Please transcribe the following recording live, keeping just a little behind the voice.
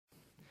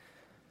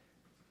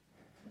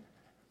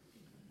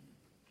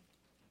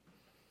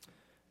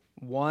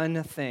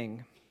One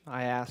thing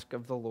I ask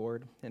of the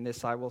Lord, and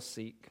this I will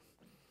seek,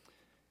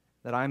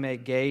 that I may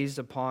gaze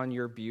upon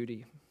your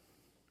beauty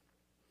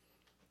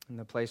in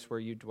the place where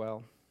you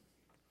dwell.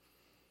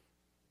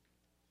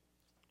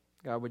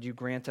 God, would you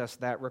grant us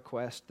that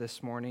request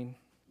this morning?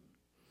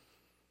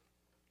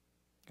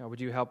 God,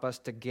 would you help us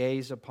to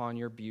gaze upon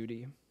your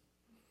beauty?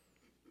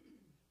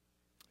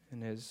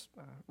 And as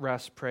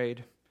Russ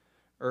prayed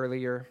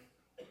earlier,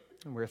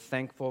 and we're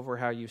thankful for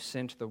how you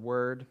sent the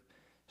word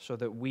so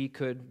that we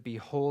could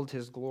behold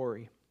his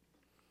glory.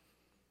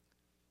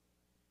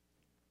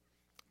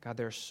 God,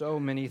 there are so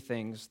many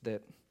things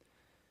that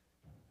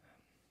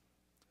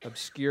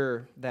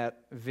obscure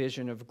that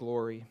vision of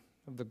glory,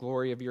 of the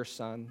glory of your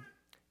Son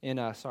in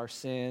us, our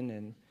sin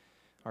and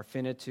our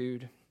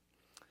finitude.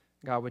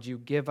 God, would you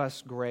give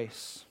us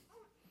grace?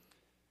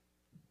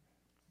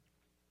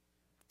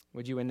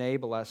 Would you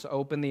enable us,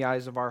 open the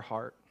eyes of our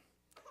heart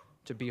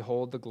to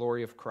behold the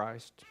glory of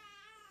Christ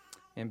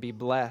and be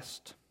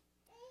blessed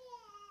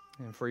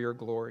and for your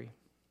glory.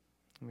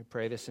 And we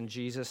pray this in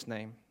Jesus'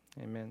 name.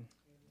 Amen.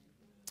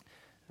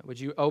 Would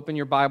you open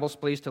your Bibles,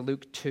 please, to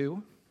Luke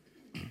 2?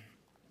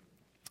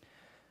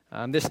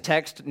 This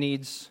text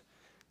needs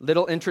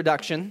little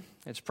introduction.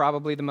 It's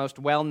probably the most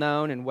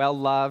well-known and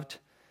well-loved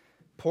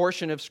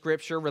portion of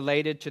Scripture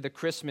related to the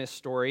Christmas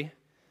story.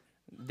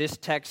 This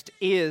text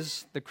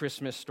is the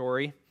Christmas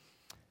story.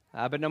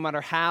 But no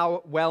matter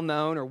how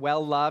well-known or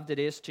well-loved it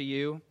is to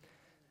you,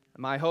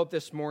 my hope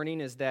this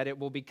morning is that it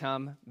will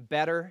become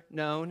better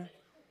known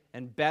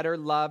and better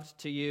loved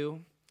to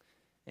you,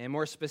 and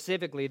more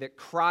specifically, that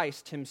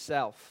Christ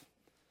himself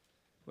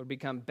would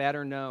become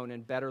better known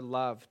and better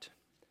loved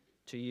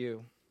to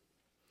you.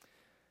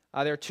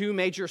 There are two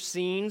major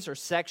scenes or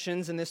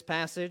sections in this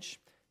passage: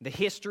 the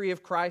history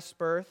of Christ's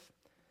birth,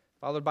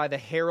 followed by the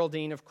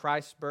heralding of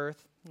Christ's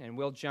birth, and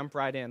we'll jump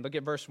right in. Look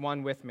at verse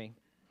 1 with me.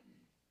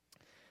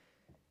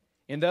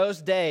 In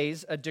those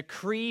days, a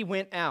decree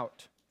went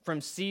out from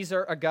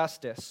Caesar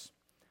Augustus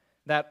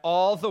that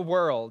all the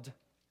world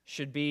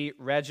should be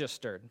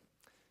registered.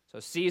 So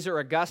Caesar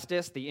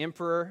Augustus, the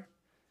emperor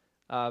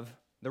of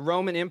the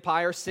Roman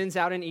Empire, sends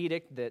out an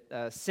edict that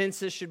a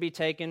census should be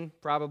taken,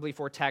 probably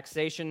for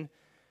taxation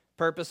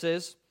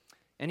purposes.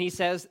 And he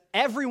says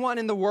everyone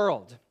in the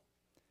world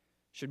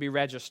should be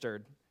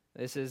registered.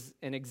 This is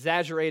an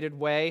exaggerated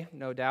way,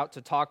 no doubt,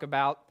 to talk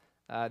about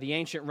the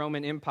ancient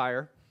Roman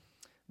Empire.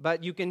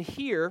 But you can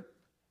hear,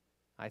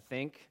 I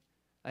think,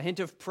 a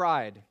hint of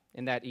pride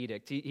in that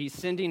edict. He's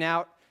sending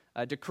out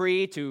a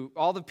decree to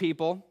all the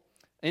people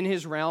in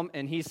his realm,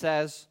 and he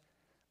says,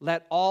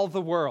 let all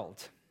the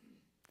world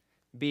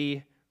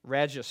be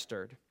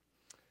registered.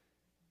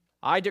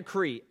 I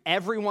decree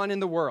everyone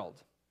in the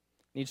world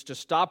needs to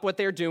stop what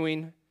they're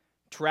doing,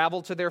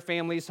 travel to their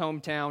family's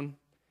hometown,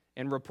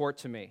 and report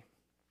to me.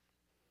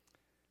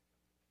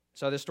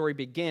 So the story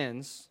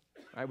begins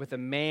with a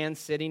man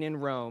sitting in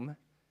Rome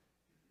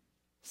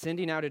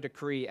sending out a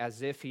decree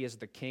as if he is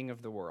the king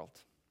of the world.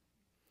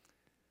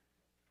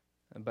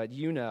 But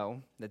you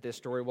know that this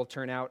story will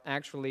turn out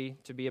actually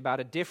to be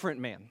about a different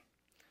man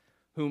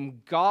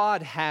whom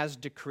God has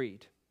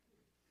decreed,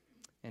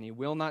 and he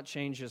will not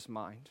change his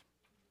mind,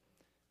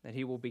 that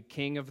he will be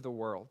king of the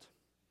world.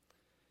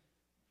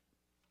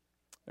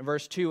 And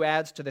verse 2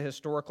 adds to the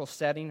historical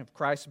setting of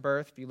Christ's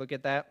birth. If you look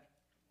at that,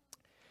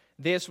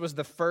 this was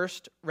the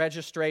first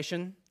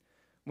registration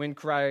when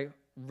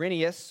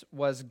Quirinius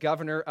was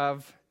governor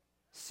of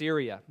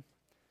Syria.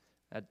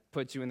 That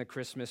puts you in the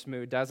Christmas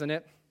mood, doesn't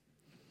it?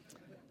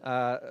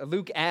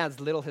 Luke adds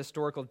little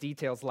historical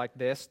details like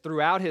this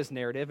throughout his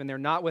narrative, and they're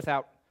not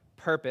without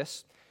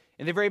purpose.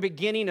 In the very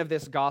beginning of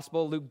this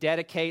gospel, Luke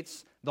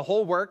dedicates the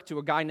whole work to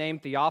a guy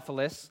named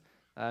Theophilus,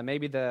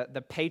 maybe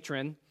the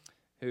patron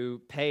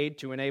who paid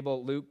to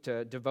enable Luke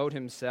to devote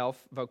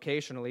himself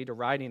vocationally to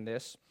writing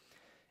this.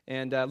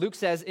 And Luke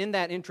says in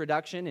that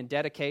introduction and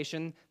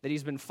dedication that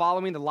he's been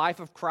following the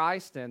life of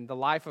Christ and the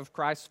life of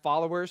Christ's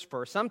followers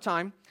for some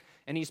time,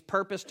 and he's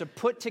purposed to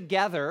put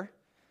together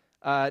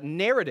a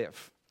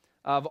narrative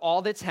of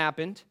all that's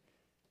happened.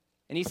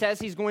 And he says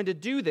he's going to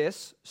do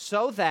this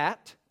so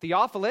that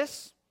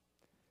Theophilus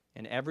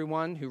and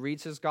everyone who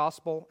reads his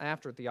gospel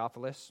after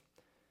Theophilus,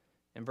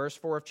 in verse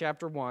 4 of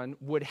chapter 1,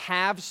 would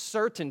have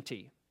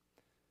certainty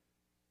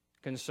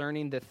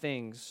concerning the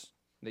things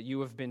that you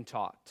have been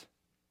taught.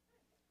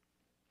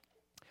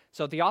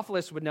 So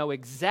Theophilus would know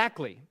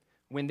exactly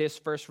when this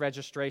first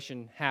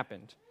registration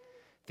happened.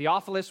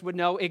 Theophilus would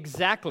know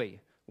exactly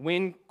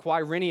when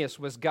Quirinius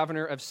was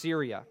governor of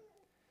Syria.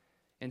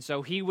 And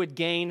so he would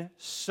gain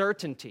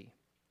certainty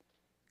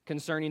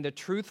concerning the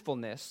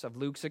truthfulness of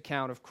Luke's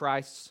account of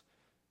Christ's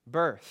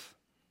birth.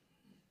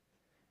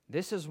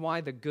 This is why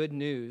the good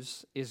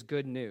news is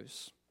good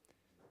news,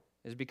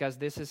 is because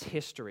this is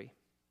history.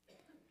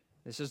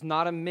 This is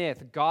not a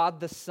myth. God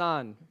the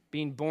Son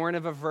being born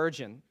of a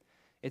virgin,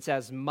 it's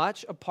as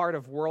much a part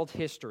of world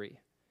history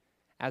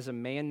as a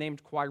man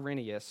named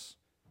Quirinius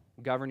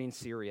governing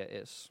Syria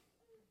is.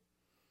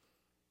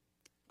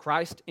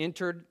 Christ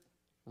entered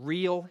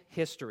real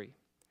history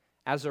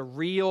as a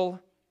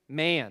real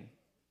man,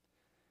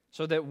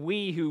 so that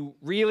we who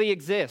really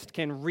exist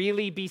can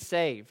really be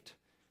saved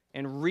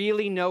and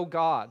really know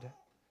God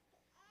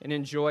and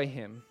enjoy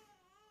him.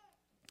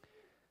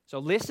 So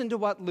listen to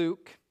what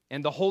Luke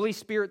and the Holy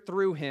Spirit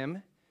through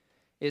him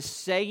is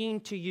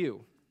saying to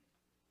you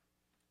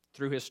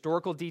through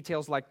historical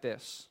details like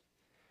this.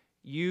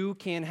 You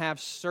can have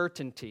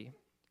certainty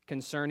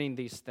concerning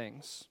these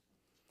things.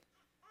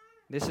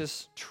 This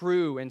is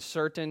true and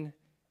certain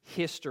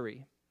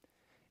history.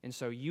 And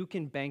so you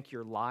can bank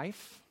your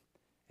life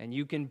and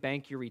you can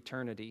bank your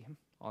eternity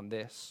on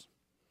this.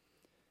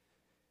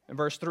 And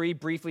verse 3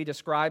 briefly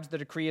describes the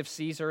decree of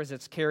Caesar as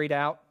it's carried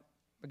out.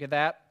 Look at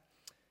that.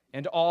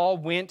 And all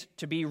went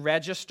to be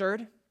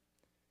registered,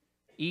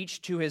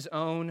 each to his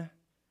own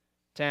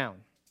town.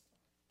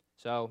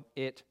 So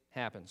it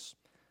happens.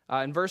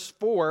 In verse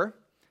 4,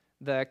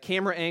 the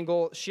camera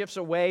angle shifts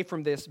away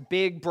from this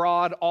big,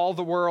 broad,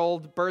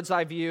 all-the-world,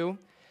 bird's-eye view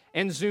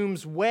and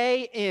zooms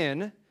way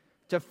in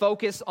to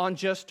focus on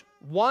just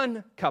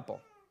one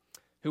couple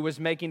who was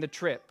making the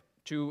trip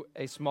to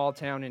a small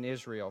town in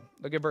Israel.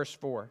 Look at verse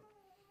 4.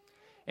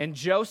 And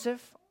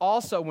Joseph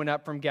also went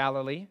up from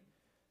Galilee,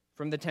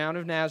 from the town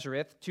of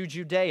Nazareth to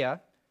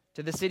Judea,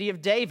 to the city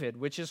of David,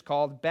 which is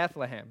called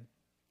Bethlehem,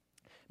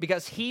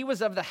 because he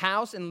was of the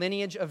house and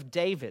lineage of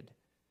David,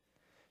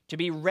 to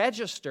be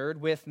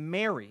registered with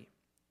Mary,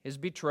 his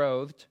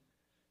betrothed,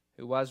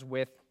 who was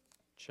with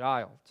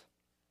child.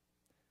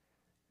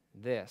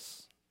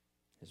 This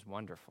is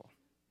wonderful.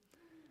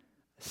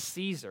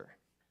 Caesar,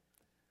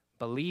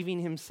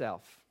 believing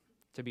himself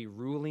to be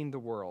ruling the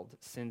world,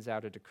 sends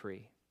out a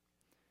decree.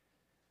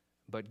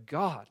 But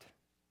God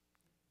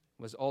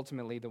was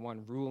ultimately the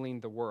one ruling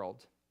the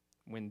world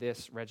when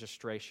this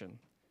registration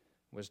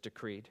was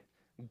decreed.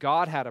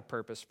 God had a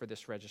purpose for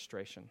this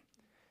registration,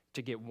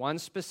 to get one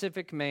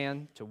specific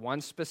man to one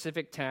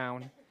specific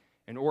town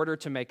in order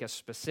to make a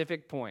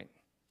specific point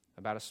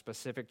about a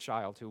specific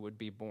child who would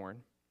be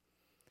born.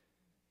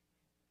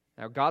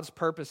 Now, God's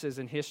purposes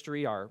in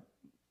history are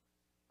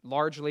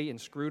largely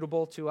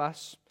inscrutable to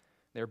us.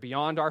 They're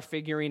beyond our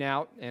figuring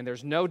out, and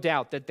there's no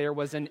doubt that there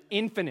was an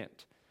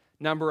infinite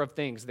number of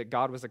things that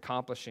God was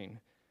accomplishing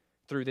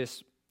through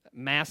this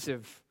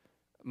massive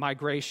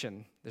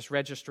migration, this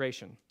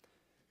registration.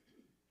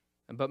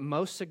 But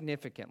most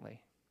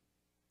significantly,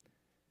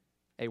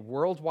 a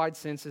worldwide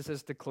census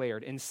is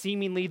declared, and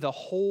seemingly the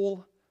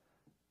whole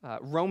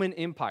Roman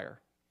Empire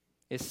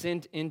is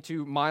sent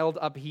into mild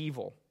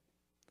upheaval.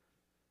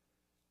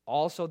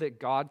 Also that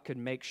God could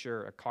make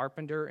sure a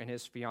carpenter and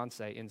his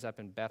fiancée ends up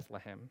in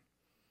Bethlehem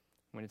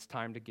when it's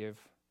time to give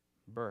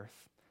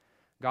birth.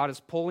 God is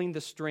pulling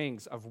the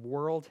strings of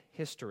world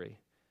history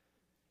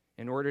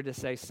in order to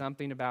say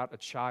something about a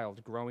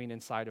child growing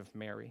inside of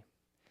Mary,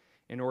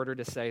 in order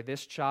to say,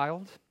 this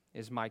child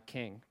is my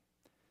king.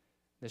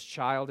 This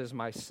child is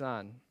my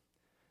son.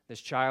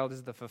 This child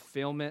is the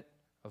fulfillment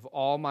of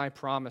all my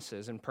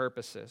promises and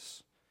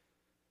purposes.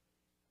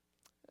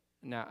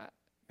 Now,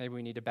 maybe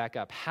we need to back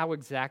up. How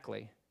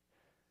exactly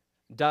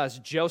does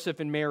Joseph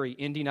and Mary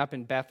ending up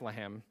in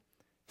Bethlehem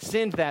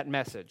send that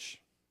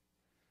message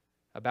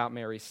about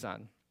Mary's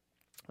son?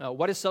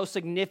 What is so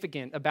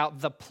significant about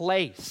the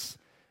place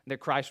that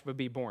Christ would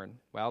be born?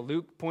 Well,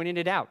 Luke pointed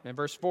it out in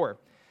verse 4.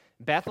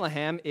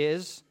 Bethlehem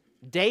is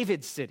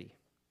David's city.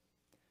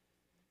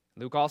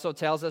 Luke also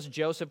tells us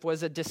Joseph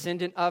was a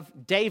descendant of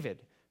David,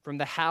 from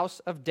the house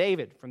of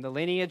David, from the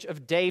lineage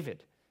of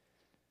David.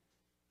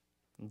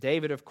 And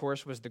David, of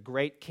course, was the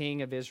great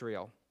king of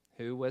Israel,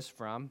 who was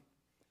from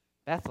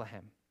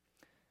Bethlehem.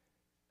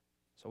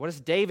 So what does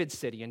David's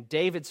city and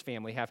David's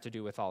family have to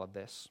do with all of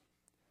this?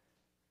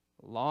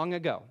 Long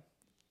ago,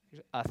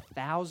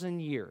 1,000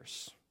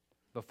 years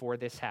before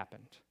this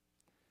happened,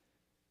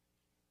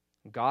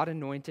 God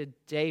anointed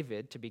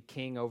David to be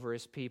king over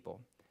his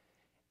people.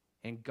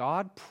 And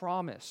God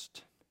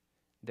promised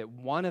that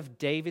one of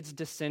David's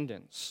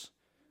descendants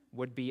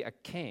would be a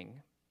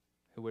king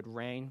who would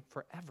reign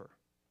forever.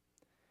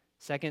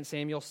 2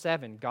 Samuel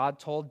 7, God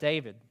told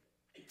David,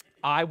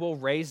 I will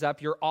raise up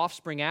your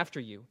offspring after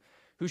you,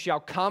 who shall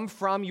come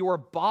from your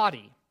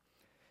body,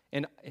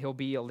 and he'll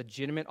be a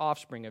legitimate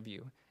offspring of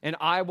you, and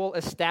I will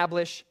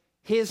establish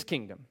his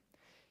kingdom.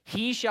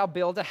 He shall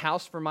build a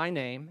house for my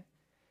name,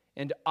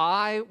 and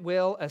I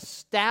will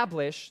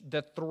establish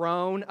the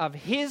throne of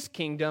his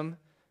kingdom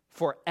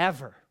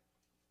forever.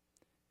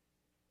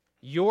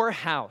 Your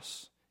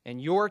house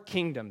and your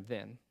kingdom,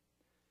 then,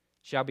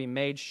 shall be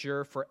made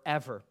sure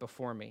forever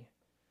before me.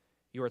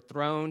 Your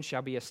throne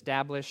shall be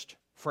established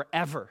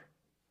forever.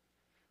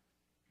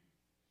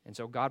 And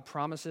so God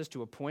promises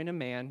to appoint a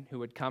man who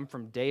would come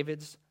from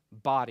David's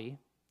body,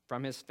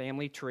 from his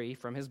family tree,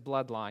 from his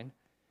bloodline,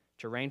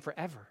 to reign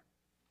forever.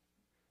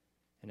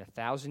 And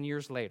 1,000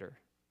 years later,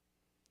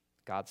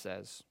 God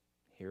says,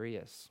 here he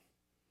is.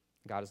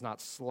 God is not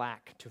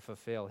slack to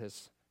fulfill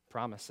his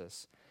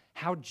promises.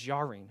 How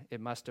jarring it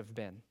must have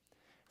been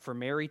for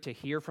Mary to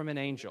hear from an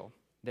angel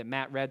that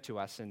Matt read to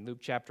us in Luke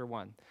chapter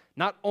 1.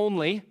 Not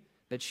only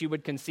that she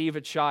would conceive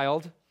a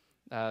child,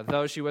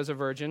 though she was a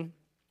virgin,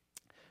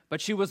 But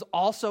she was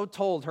also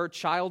told her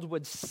child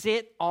would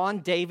sit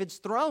on David's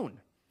throne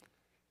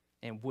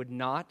and would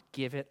not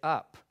give it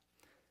up.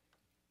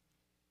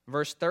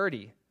 Verse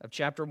 30 of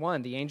chapter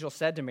 1, the angel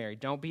said to Mary,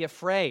 "Don't be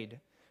afraid,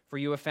 for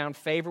you have found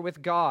favor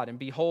with God, and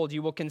behold,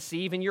 you will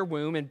conceive in your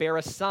womb and bear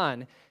a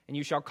son, and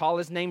you shall call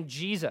his name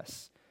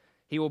Jesus.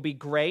 He will be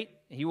great,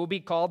 he will be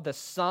called the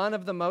Son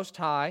of the Most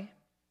High,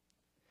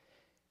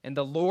 and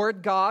the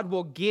Lord God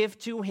will give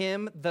to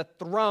him the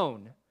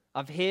throne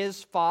of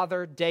his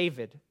father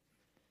David,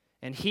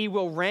 and he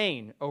will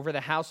reign over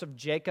the house of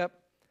Jacob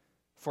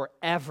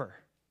forever.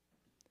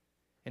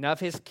 And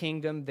of his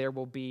kingdom there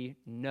will be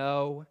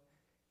no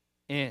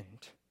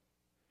end."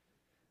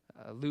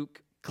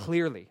 Luke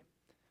clearly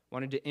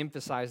wanted to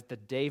emphasize the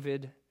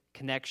David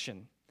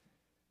connection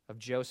of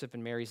Joseph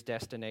and Mary's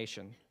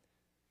destination.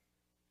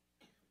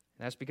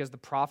 And that's because the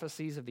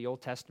prophecies of the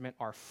Old Testament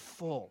are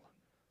full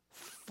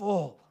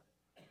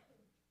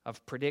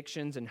of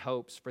predictions and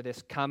hopes for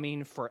this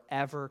coming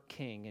forever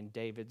king in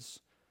David's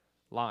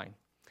line.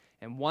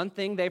 And one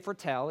thing they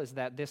foretell is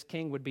that this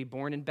king would be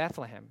born in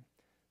Bethlehem.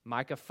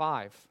 Micah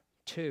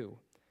 5:2.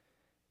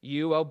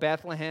 "You, O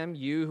Bethlehem,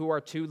 you who are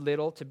too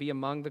little to be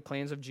among the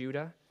clans of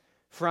Judah,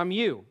 from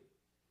you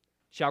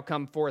shall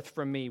come forth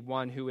from me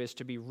one who is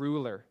to be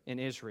ruler in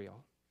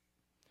Israel,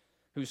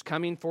 whose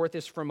coming forth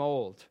is from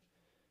old,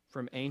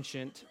 from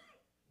ancient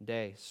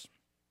days."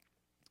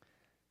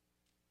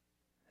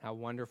 How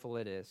wonderful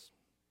it is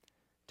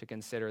to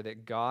consider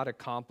that God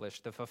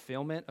accomplished the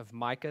fulfillment of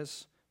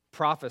Micah's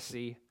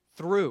prophecy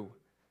through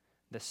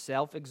the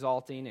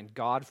self-exalting and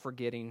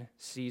God-forgetting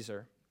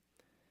Caesar,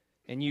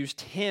 and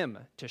used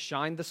him to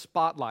shine the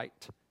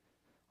spotlight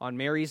on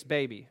Mary's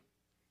baby,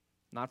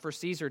 not for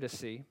Caesar to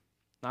see,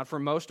 not for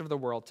most of the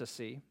world to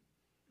see,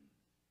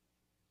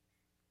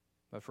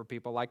 but for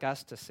people like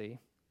us to see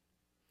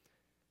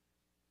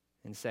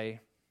and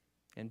say,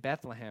 in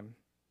Bethlehem,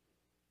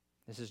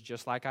 this is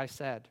just like I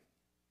said,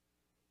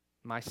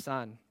 my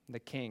son, the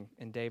king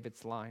in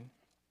David's line.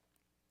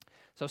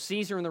 So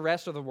Caesar and the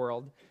rest of the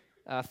world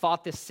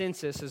thought this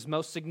census is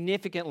most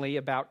significantly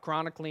about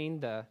chronicling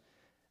the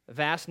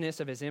vastness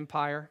of his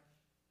empire.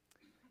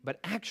 But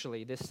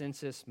actually, this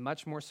census,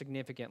 much more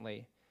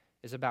significantly,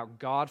 is about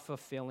God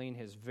fulfilling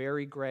his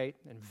very great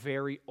and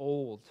very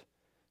old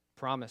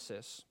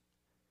promises,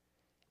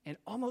 and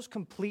almost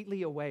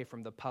completely away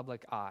from the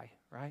public eye,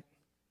 right?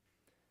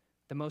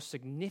 The most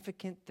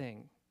significant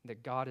thing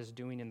that God is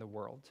doing in the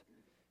world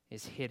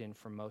is hidden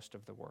from most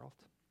of the world.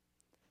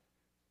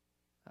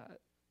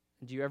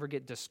 Do you ever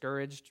get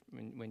discouraged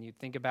when you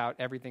think about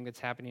everything that's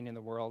happening in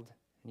the world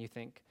and you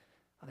think,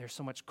 oh, there's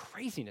so much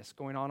craziness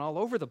going on all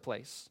over the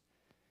place,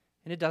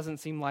 and it doesn't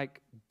seem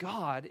like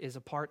God is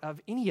a part of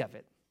any of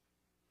it?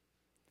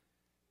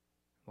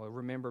 Well,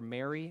 remember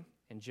Mary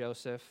and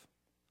Joseph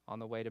on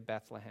the way to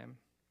Bethlehem.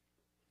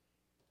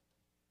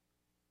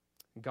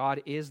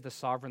 God is the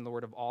sovereign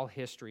Lord of all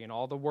history and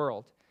all the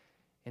world,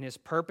 and his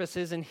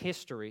purposes in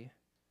history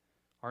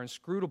are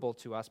inscrutable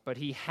to us, but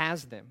he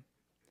has them.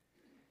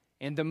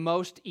 And the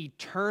most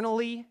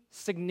eternally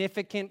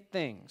significant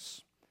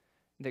things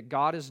that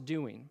God is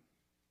doing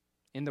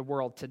in the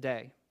world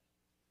today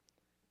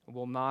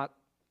will not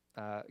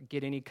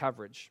get any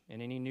coverage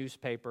in any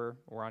newspaper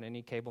or on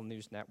any cable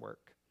news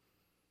network.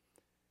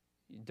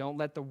 Don't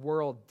let the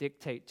world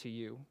dictate to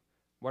you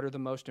what are the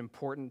most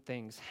important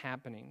things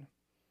happening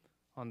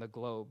on the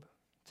globe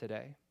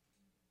today.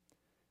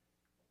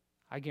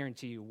 I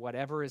guarantee you,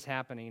 whatever is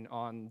happening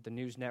on the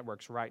news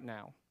networks right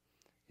now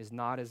is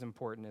not as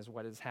important as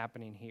what is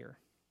happening here,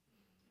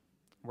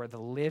 where the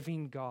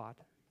living God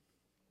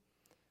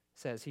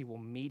says he will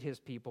meet his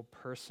people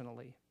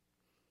personally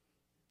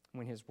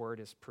when his word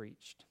is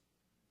preached.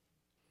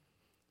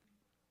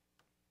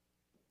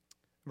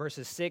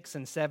 Verses 6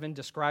 and 7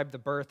 describe the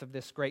birth of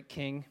this great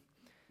king.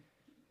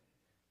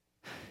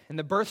 And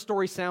the birth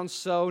story sounds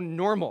so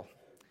normal.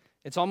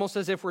 It's almost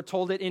as if we're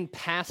told it in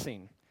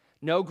passing.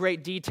 No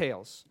great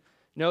details,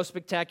 no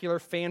spectacular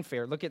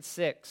fanfare. Look at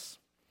 6.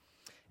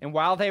 "And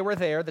while they were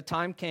there, the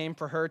time came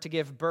for her to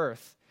give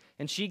birth.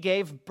 And she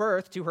gave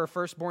birth to her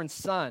firstborn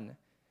son,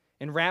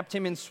 and wrapped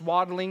him in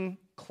swaddling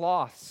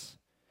cloths,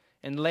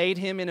 and laid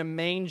him in a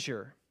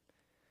manger,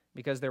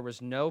 because there was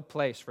no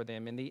place for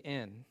them in the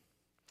inn."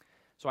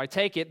 So I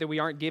take it that we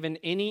aren't given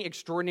any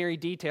extraordinary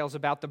details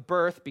about the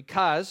birth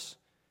because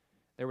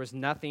there was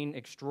nothing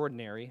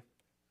extraordinary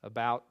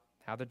about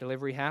how the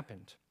delivery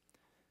happened.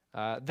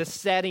 The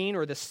setting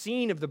or the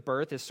scene of the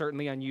birth is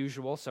certainly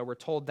unusual, so we're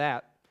told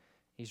that.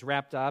 He's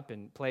wrapped up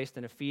and placed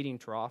in a feeding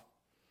trough.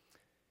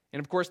 And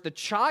of course, the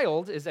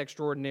child is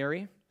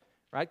extraordinary,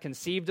 right?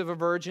 Conceived of a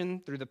virgin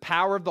through the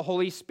power of the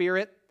Holy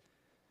Spirit,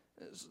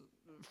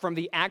 from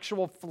the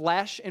actual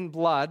flesh and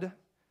blood,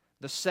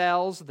 the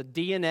cells, the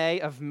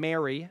DNA of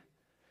Mary.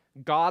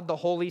 God, the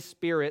Holy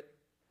Spirit,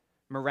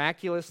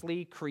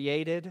 miraculously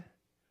created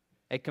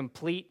a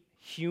complete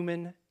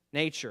human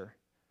nature,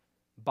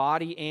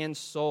 body and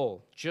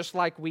soul, just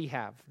like we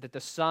have, that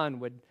the Son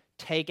would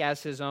take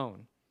as his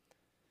own.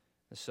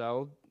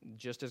 So,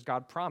 just as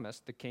God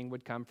promised, the king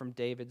would come from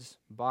David's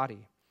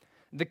body.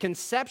 The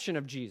conception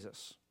of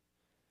Jesus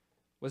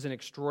was an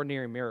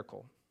extraordinary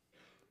miracle.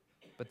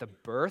 But the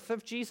birth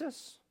of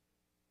Jesus,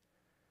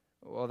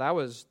 well, that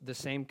was the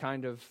same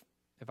kind of,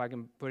 if I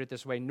can put it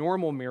this way,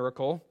 normal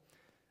miracle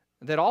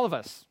that all of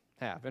us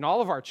have and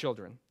all of our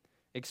children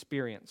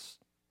experience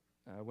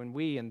when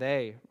we and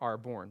they are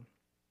born.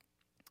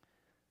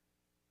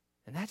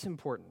 And that's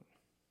important.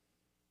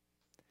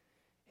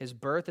 His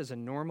birth is a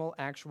normal,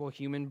 actual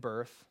human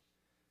birth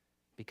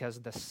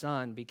because the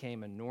Son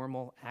became a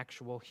normal,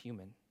 actual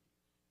human.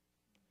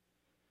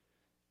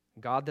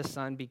 God the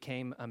Son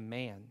became a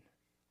man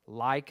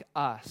like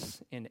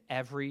us in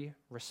every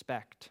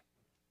respect.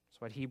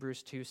 That's what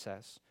Hebrews 2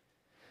 says.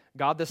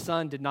 God the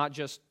Son did not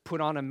just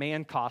put on a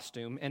man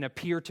costume and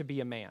appear to be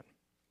a man.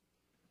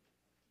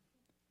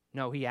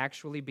 No, he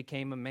actually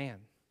became a man.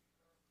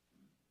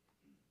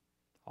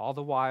 All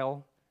the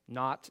while,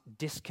 not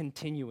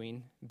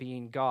discontinuing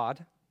being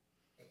God,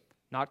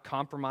 not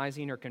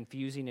compromising or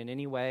confusing in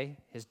any way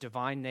his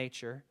divine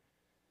nature,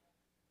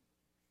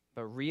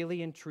 but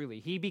really and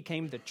truly, he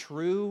became the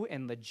true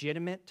and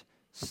legitimate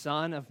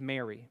Son of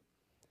Mary.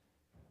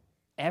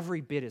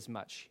 Every bit as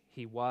much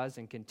he was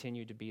and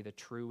continued to be the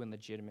true and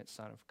legitimate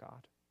Son of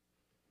God.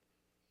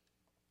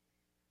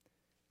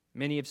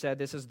 Many have said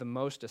this is the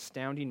most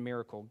astounding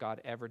miracle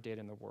God ever did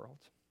in the world.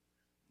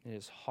 It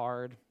is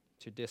hard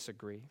to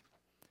disagree.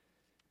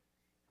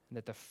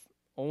 That the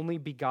only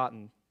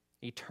begotten,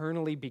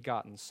 eternally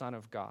begotten Son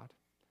of God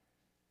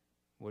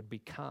would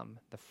become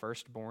the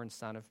firstborn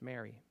son of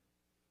Mary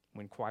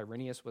when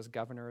Quirinius was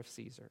governor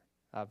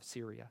of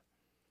Syria.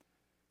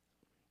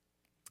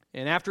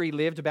 And after he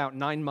lived about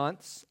 9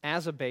 months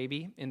as a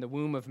baby in the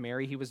womb of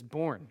Mary, he was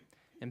born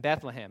in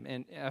Bethlehem.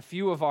 And a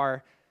few of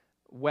our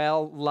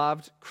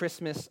well-loved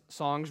Christmas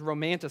songs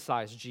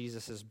romanticize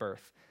Jesus'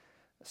 birth.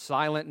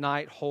 Silent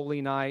night,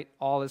 holy night,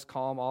 all is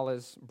calm, all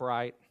is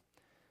bright.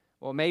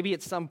 Well, maybe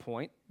at some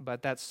point,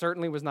 but that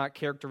certainly was not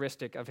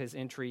characteristic of his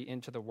entry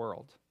into the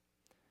world.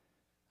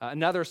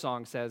 Another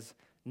song says,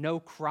 "No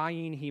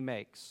crying he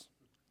makes."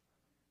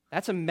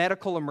 That's a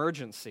medical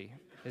emergency,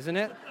 isn't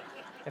it?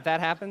 If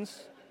that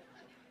happens.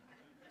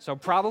 So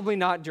probably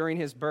not during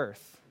his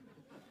birth.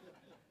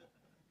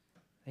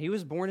 He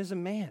was born as a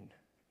man,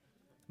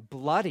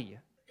 bloody,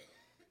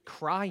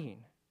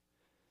 crying,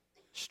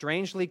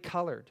 strangely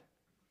colored,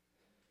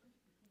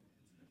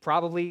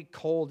 probably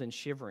cold and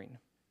shivering.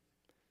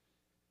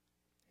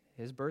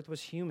 His birth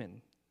was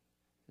human,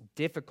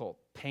 difficult,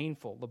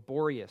 painful,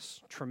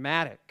 laborious,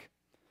 traumatic,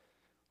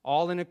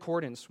 all in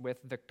accordance with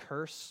the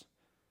curse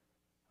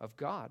of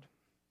God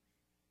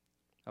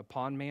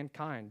upon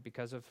mankind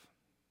because of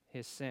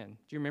his sin.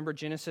 Do you remember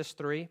Genesis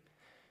 3?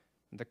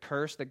 The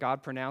curse that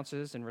God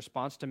pronounces in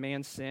response to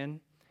man's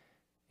sin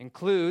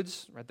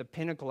includes, at the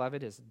pinnacle of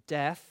it is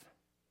death,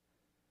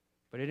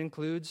 but it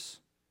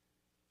includes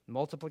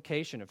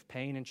multiplication of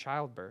pain and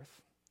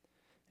childbirth.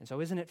 And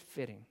so isn't it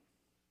fitting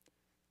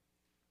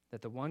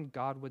that the one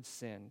God would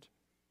send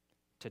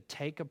to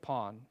take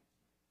upon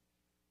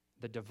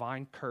the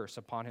divine curse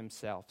upon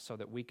himself so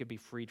that we could be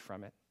freed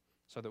from it,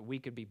 so that we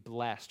could be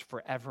blessed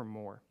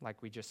forevermore,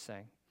 like we just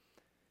sang.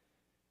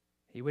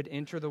 He would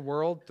enter the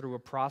world through a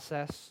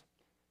process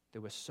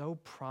that was so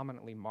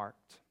prominently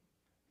marked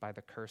by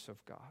the curse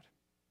of God.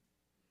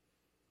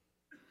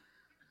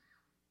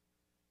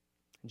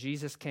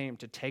 Jesus came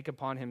to take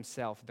upon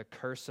himself the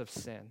curse of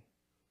sin,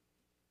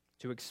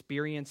 to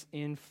experience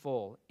in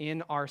full,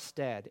 in our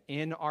stead,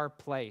 in our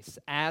place,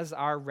 as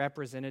our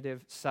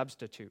representative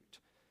substitute,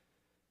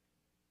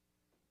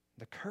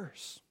 the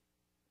curse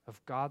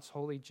of God's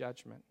holy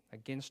judgment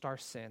against our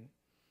sin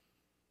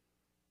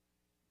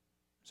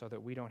so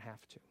that we don't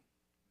have to.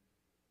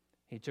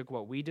 He took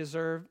what we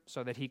deserve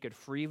so that he could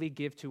freely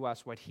give to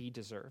us what he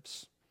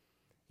deserves: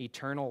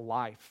 eternal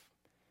life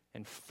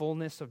and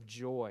fullness of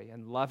joy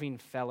and loving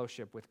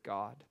fellowship with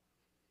God.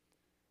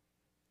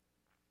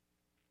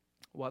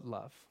 What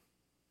love,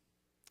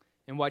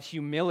 and what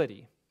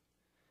humility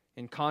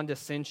and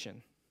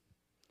condescension.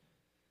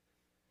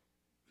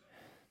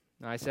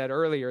 Now, I said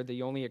earlier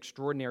the only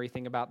extraordinary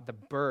thing about the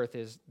birth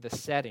is the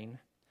setting,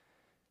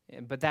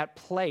 but that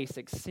place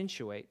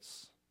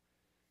accentuates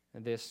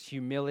this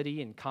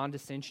humility and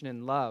condescension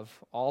and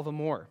love all the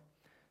more.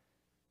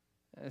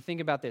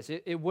 Think about this.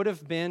 It would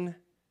have been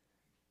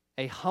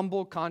a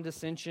humble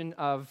condescension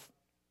of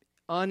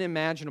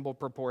unimaginable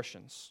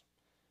proportions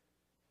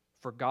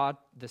for God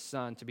the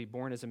Son to be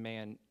born as a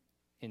man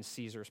in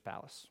Caesar's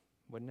palace,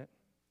 wouldn't it?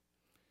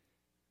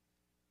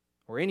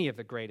 Or any of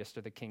the greatest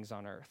of the kings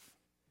on earth.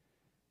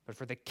 But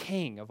for the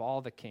King of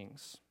all the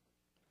kings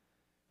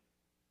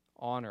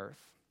on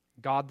earth,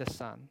 God the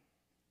Son,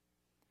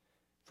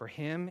 for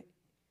him,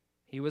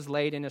 he was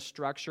laid in a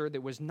structure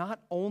that was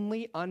not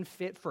only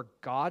unfit for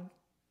God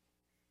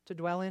to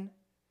dwell in,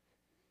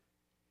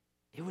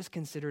 it was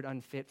considered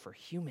unfit for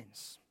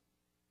humans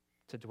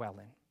to dwell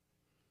in.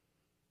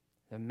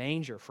 The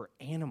manger for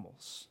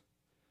animals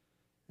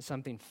is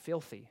something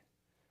filthy.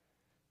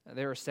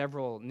 There are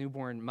several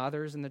newborn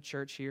mothers in the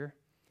church here.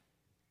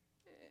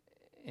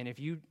 And if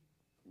you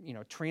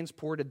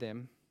transported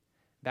them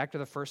back to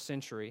the first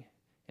century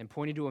and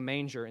pointed to a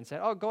manger and said,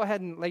 oh, go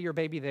ahead and lay your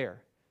baby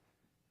there,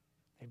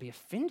 they'd be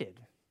offended.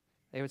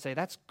 They would say,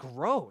 that's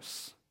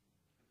gross.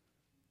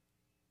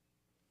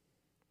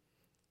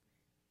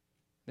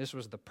 This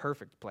was the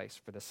perfect place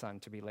for the Son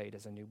to be laid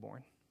as a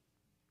newborn,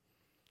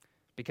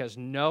 because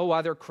no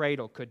other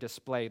cradle could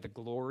display the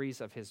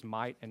glories of his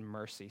might and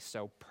mercy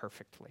so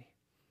perfectly.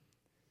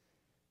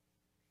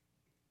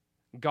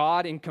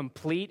 God, in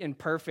complete and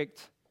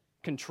perfect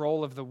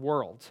control of the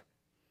world,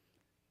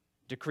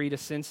 decreed a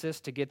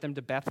census to get them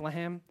to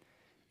Bethlehem,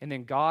 and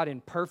then God,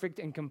 in perfect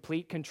and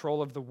complete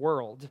control of the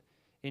world,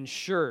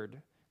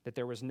 ensured that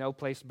there was no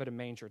place but a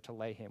manger to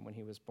lay him when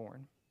he was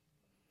born.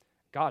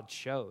 God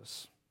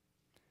chose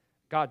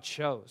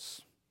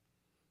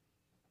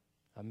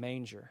a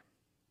manger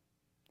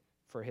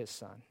for his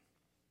Son.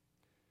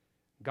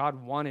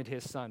 God wanted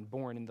his Son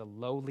born in the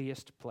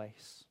lowliest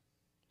place.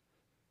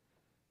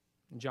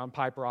 And John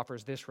Piper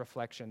offers this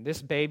reflection.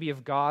 This baby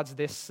of God's,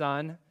 this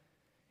Son,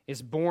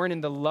 is born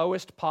in the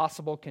lowest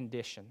possible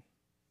condition,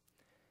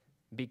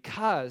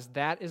 because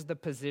that is the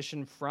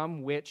position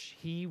from which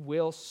he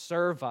will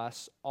serve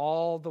us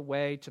all the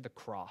way to the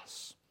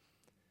cross,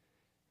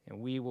 and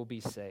we will be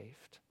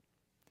saved.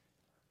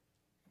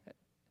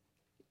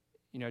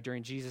 You know,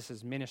 during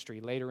Jesus'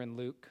 ministry, later in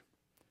Luke,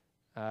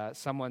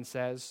 someone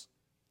says,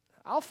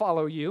 I'll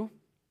follow you.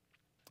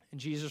 And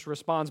Jesus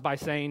responds by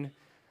saying,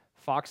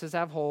 foxes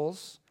have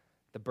holes,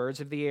 the birds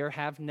of the air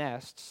have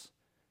nests,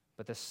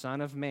 but the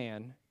Son of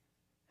Man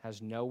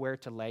has nowhere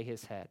to lay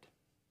his head.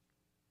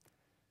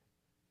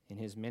 In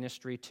his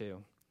ministry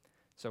too.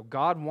 So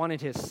God wanted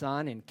his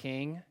Son and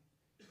King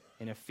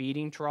in a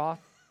feeding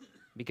trough,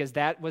 because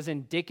that was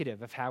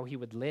indicative of how he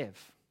would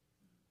live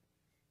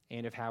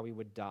and of how he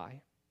would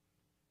die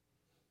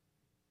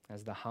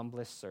as the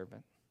humblest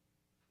servant.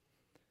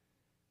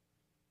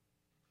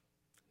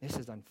 This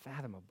is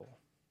unfathomable.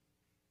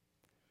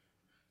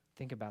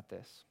 Think about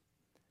this.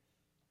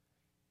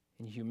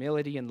 In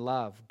humility and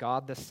love,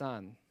 God the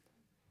Son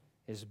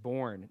is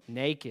born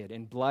naked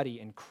and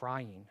bloody and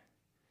crying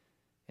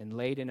and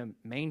laid in a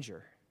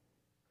manger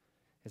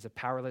as a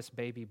powerless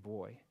baby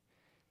boy.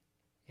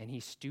 And he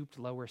stooped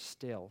lower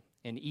still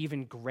in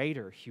even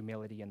greater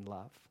humility and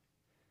love.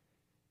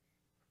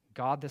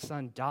 God the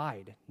Son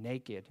died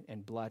naked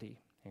and bloody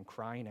and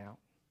crying out,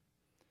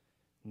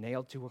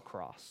 nailed to a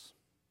cross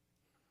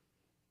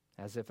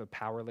as if a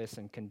powerless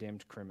and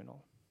condemned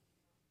criminal.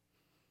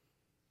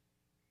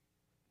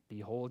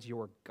 Behold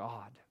your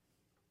God.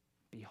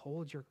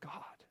 Behold your God.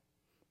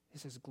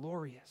 This is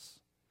glorious.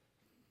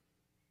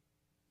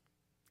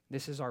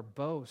 This is our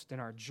boast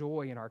and our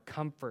joy and our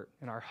comfort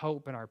and our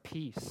hope and our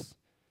peace.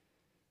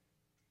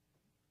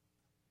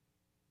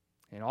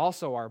 And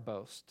also our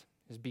boast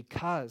is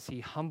because he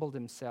humbled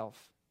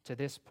himself to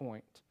this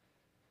point.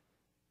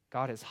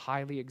 God has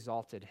highly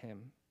exalted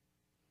him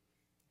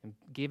and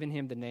given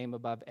him the name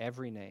above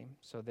every name,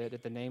 so that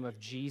at the name of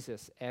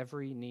Jesus,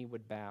 every knee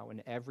would bow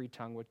and every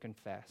tongue would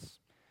confess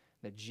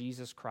that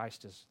Jesus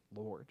Christ is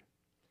Lord,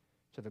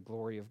 to the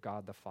glory of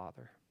God the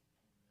Father.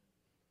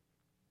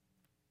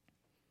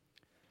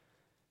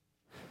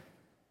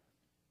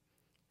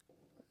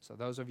 So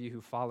those of you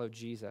who follow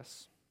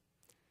Jesus,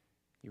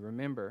 you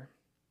remember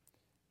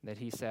that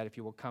he said, if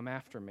you will come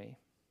after me,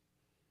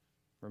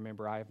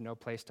 remember, I have no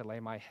place to lay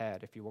my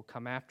head. If you will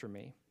come after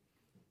me,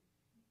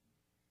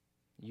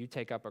 you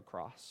take up a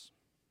cross.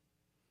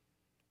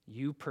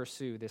 You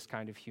pursue this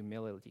kind of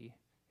humility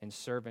and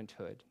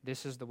servanthood.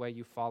 This is the way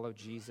you follow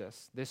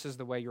Jesus. This is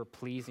the way you're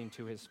pleasing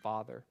to his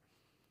Father.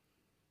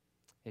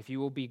 If you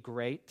will be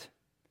great,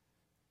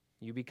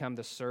 you become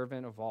the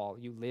servant of all.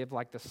 You live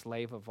like the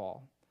slave of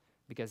all.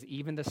 Because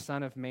even the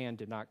Son of Man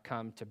did not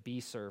come to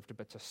be served,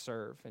 but to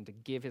serve and to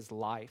give his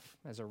life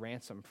as a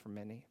ransom for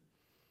many.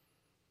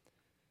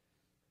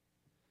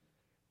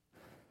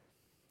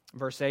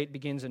 Verse 8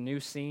 begins a new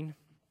scene.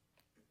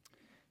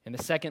 In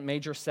the second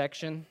major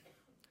section,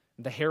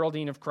 the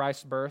heralding of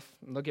Christ's birth.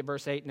 Look at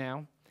verse 8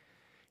 now.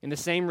 In the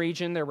same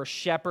region, there were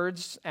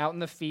shepherds out in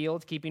the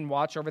field, keeping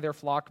watch over their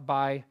flock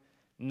by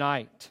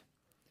night.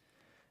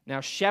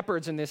 Now,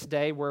 shepherds in this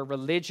day were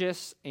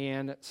religious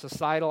and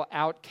societal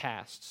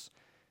outcasts.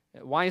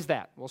 Why is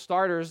that? Well,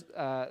 starters,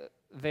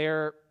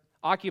 their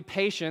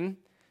occupation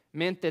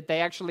meant that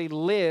they actually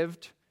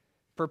lived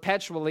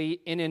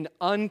perpetually in an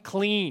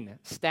unclean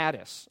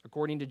status,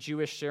 according to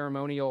Jewish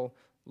ceremonial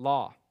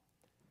law.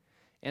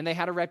 And they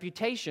had a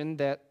reputation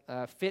that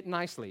fit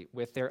nicely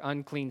with their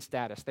unclean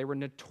status. They were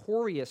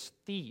notorious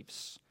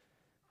thieves,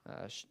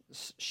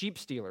 sheep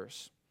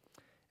stealers.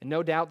 And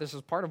no doubt this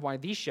is part of why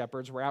these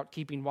shepherds were out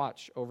keeping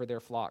watch over their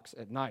flocks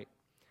at night.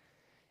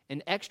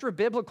 An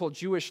extra-biblical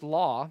Jewish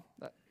law,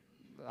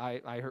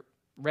 I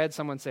read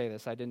someone say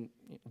this. I didn't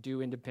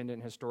do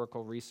independent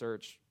historical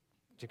research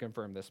to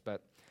confirm this,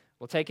 but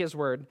we'll take his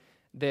word,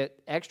 that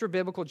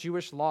extra-biblical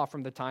Jewish law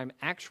from the time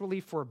actually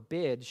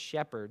forbid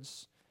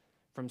shepherds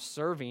from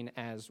serving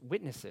as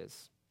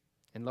witnesses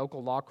in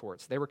local law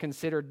courts. They were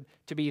considered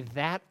to be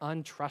that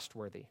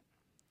untrustworthy.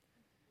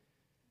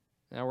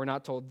 Now, we're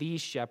not told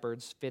these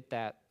shepherds fit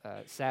that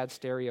sad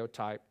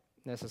stereotype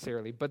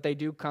necessarily, but they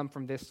do come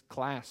from this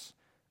class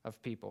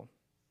of people.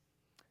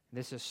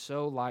 This is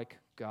so like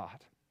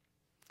God.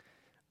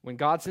 When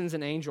God sends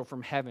an angel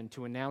from heaven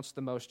to announce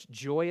the most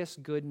joyous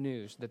good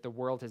news that the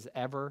world has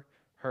ever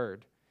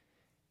heard,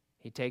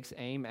 he takes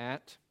aim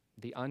at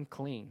the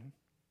unclean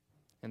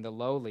and the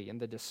lowly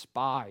and the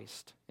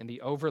despised and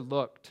the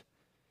overlooked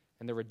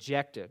and the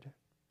rejected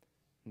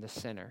and the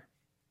sinner.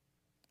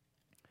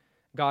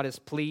 God is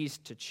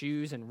pleased to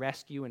choose and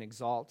rescue and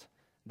exalt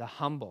the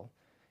humble.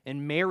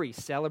 And Mary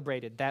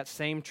celebrated that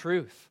same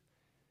truth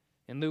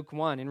in Luke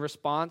 1 in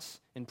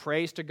response and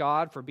praise to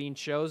God for being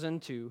chosen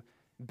to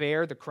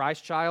bear the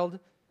Christ child.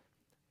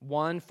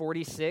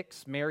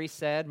 1:46, Mary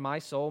said, "My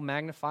soul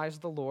magnifies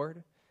the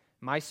Lord.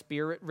 My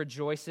spirit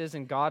rejoices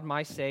in God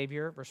my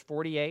Savior." Verse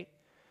 48,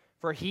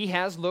 "For he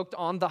has looked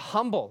on the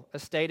humble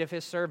estate of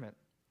his servant."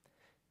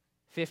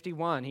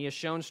 51, "He has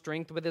shown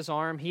strength with his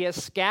arm. He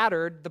has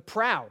scattered the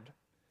proud."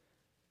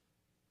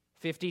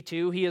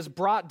 52, "He has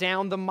brought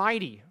down the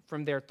mighty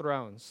from their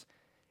thrones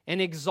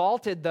and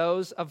exalted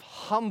those of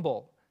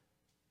humble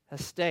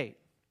estate."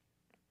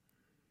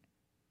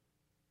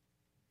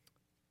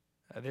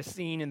 This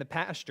scene in the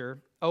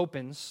pasture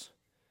opens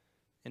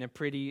in a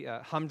pretty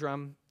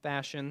humdrum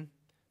fashion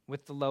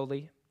with the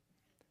lowly.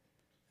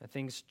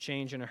 Things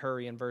change in a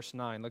hurry in verse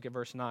 9. Look at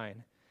verse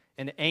 9.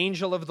 "An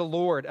angel of the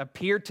Lord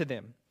appeared to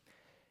them,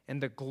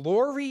 and the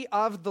glory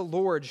of the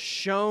Lord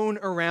shone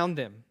around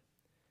them,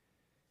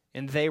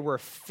 and they were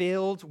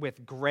filled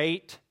with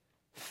great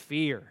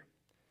fear."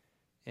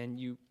 And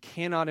you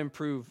cannot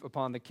improve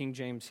upon the King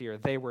James here.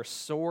 They were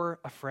sore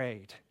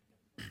afraid.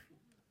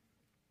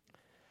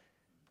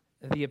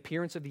 The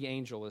appearance of the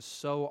angel is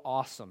so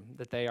awesome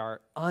that they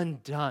are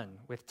undone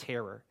with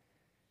terror.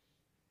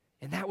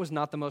 And that was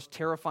not the most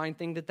terrifying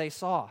thing that they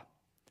saw.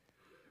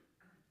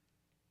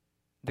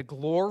 The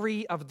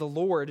glory of the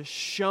Lord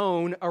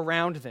shone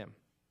around them.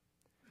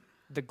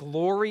 The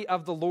glory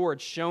of the Lord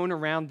shone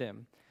around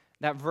them.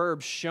 That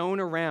verb, shone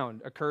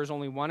around, occurs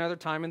only one other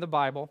time in the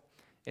Bible.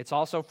 It's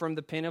also from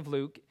the pen of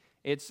Luke.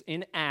 It's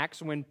in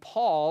Acts when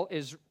Paul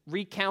is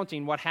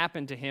recounting what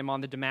happened to him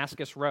on the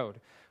Damascus Road.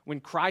 When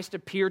Christ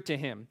appeared to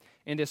him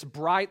and this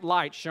bright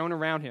light shone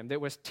around him that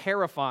was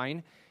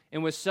terrifying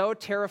and was so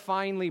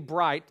terrifyingly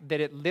bright that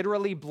it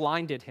literally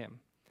blinded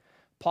him.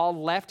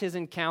 Paul left his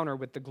encounter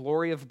with the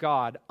glory of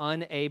God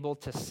unable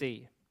to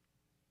see.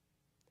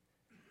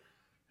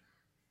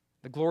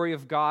 The glory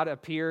of God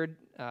appeared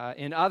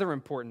in other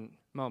important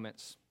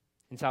moments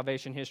in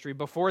salvation history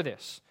before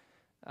this.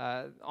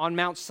 On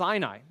Mount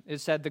Sinai, it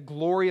said the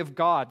glory of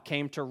God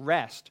came to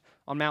rest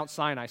on Mount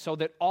Sinai so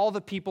that all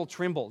the people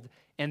trembled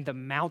and the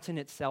mountain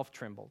itself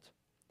trembled.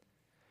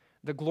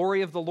 The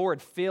glory of the Lord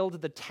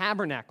filled the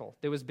tabernacle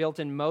that was built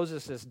in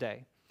Moses'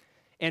 day.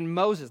 And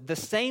Moses, the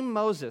same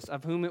Moses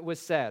of whom it was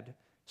said,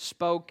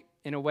 spoke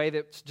in a way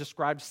that's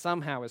described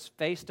somehow as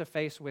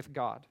face-to-face with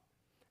God,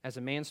 as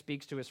a man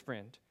speaks to his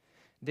friend.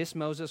 This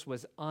Moses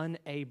was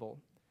unable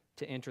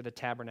to enter the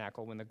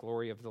tabernacle when the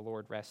glory of the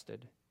Lord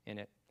rested in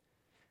it.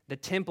 The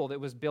temple that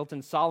was built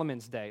in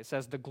Solomon's day, it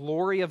says the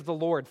glory of the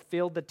Lord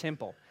filled the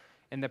temple,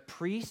 and the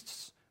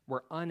priests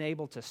were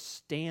unable to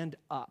stand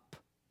up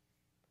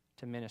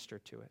to minister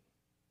to it.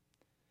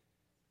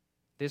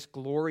 This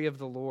glory of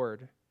the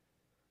Lord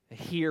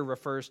here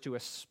refers to a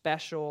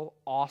special,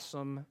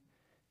 awesome,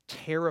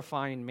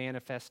 terrifying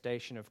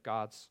manifestation of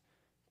God's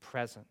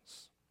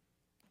presence.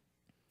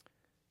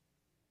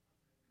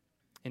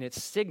 And it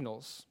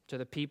signals to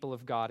the people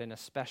of God in a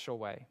special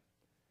way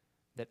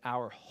that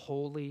our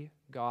holy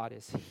God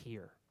is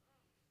here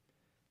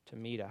to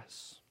meet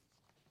us.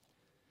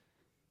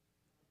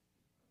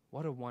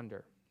 What a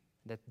wonder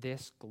that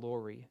this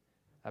glory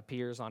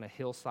appears on a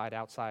hillside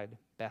outside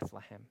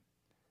Bethlehem.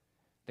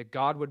 That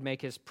God would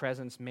make his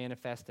presence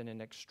manifest in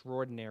an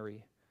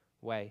extraordinary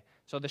way.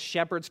 So the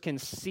shepherds can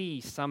see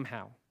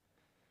somehow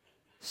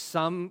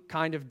some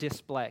kind of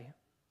display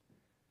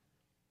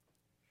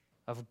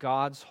of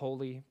God's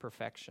holy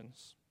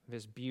perfections, of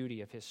his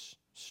beauty, of his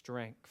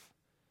strength.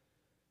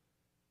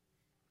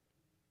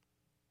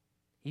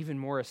 Even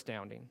more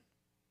astounding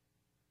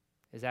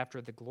is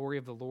after the glory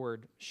of the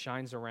Lord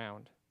shines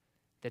around,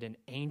 that an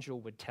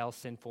angel would tell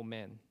sinful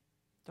men,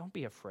 "Don't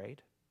be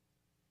afraid."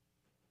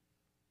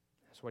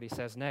 That's what he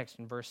says next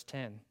in verse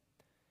 10.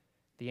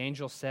 The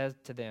angel says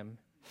to them,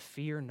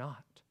 "Fear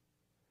not.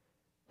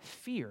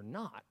 Fear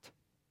not."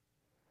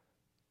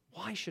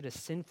 Why should a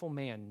sinful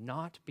man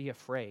not be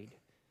afraid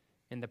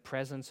in the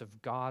presence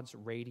of God's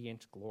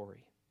radiant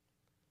glory?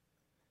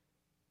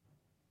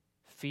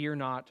 Fear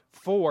not,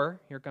 for,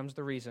 here comes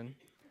the reason,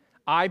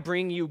 I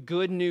bring you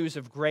good news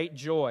of great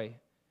joy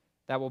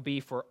that will be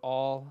for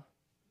all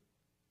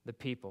the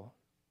people.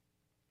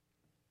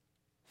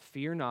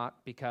 Fear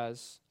not,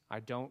 because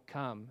I don't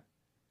come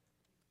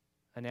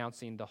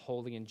announcing the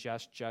holy and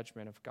just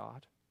judgment of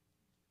God.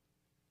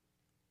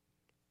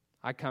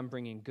 I come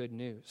bringing good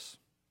news.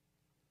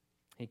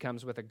 He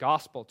comes with a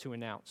gospel to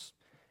announce.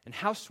 And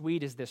how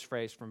sweet is this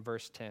phrase from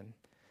verse 10?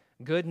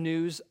 Good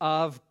news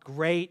of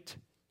great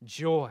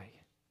joy.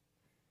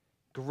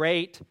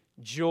 Great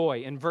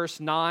joy. In verse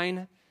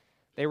 9,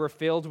 they were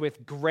filled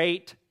with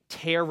great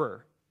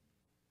terror.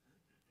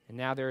 And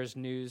now there is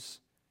news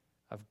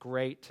of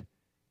great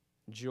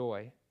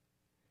joy.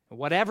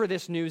 Whatever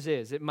this news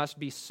is, it must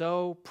be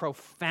so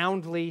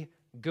profoundly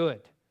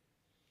good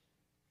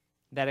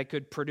that it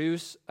could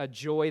produce a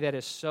joy that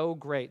is so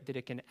great that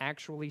it can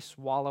actually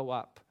swallow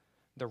up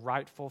the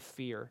rightful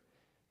fear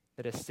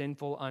that a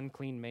sinful,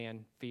 unclean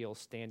man feels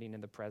standing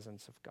in the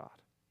presence of God.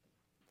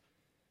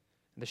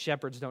 The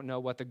shepherds don't know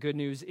what the good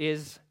news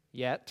is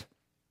yet.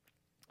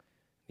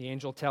 The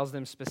angel tells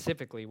them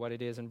specifically what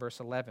it is in verse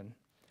 11.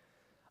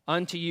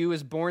 Unto you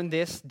is born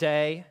this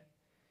day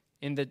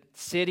in the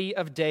city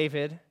of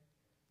David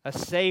a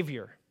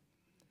Savior,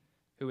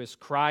 who is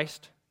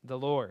Christ the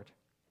Lord.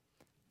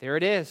 There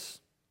it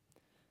is.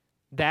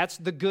 That's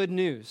the good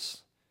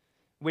news,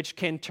 which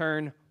can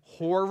turn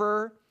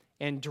horror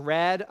and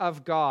dread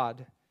of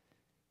God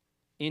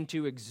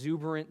into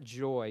exuberant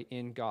joy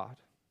in God.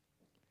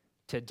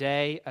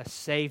 Today, a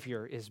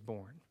Savior is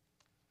born.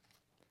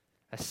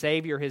 A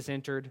Savior has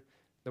entered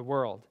the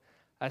world.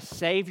 A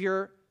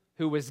Savior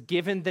who was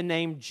given the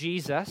name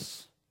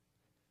Jesus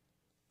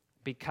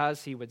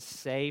because he would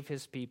save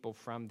his people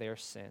from their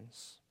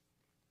sins.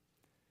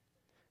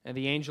 And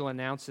the angel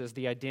announces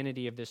the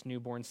identity of this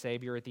newborn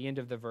Savior at the end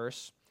of the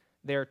verse.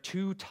 There are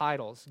two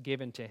titles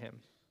given to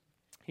him.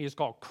 He is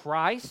called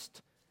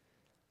Christ,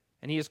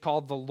 and he is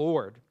called the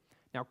Lord.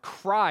 Now,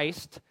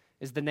 Christ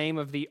is the name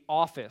of the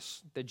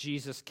office that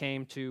Jesus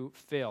came to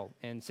fill.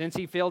 And since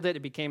he filled it,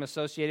 it became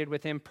associated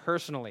with him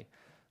personally,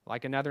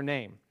 like another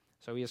name.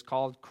 So he is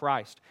called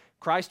Christ.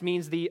 Christ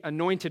means the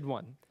anointed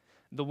one,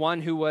 the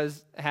one who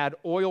had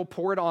oil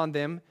poured on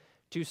them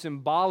to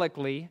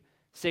symbolically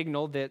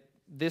signal that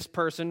this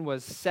person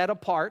was set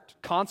apart,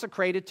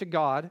 consecrated to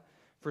God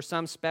for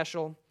some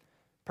special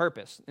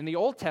purpose. In the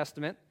Old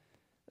Testament,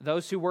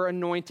 those who were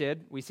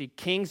anointed, we see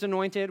kings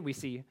anointed, we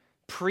see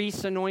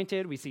priests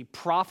anointed, we see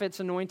prophets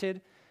anointed.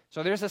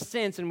 So there's a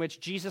sense in which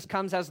Jesus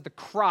comes as the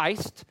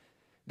Christ,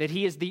 that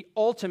he is the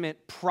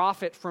ultimate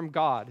prophet from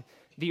God,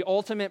 the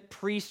ultimate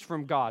priest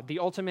from God, the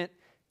ultimate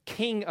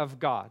king of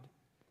God.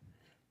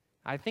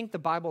 I think the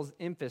Bible's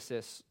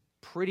emphasis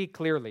pretty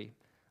clearly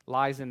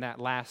lies in that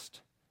last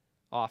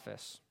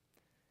office.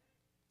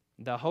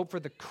 The hope for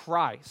the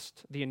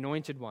Christ, the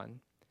anointed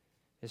one,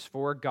 is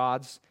for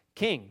God's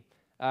king.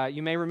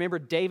 You may remember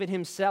David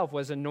himself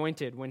was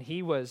anointed when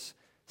he was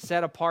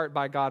set apart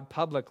by God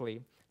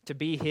publicly to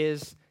be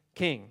his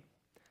king.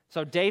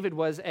 So David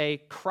was a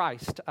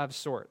Christ of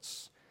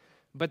sorts.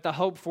 But the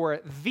hope for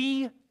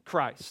the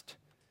Christ,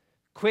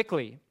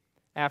 quickly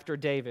after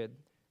David,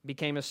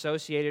 became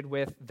associated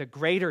with the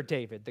greater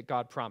David that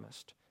God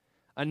promised.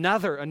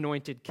 Another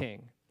anointed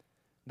king,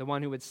 the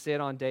one who would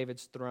sit on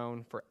David's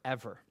throne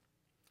forever.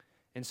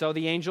 And so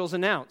the angels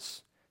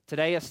announce,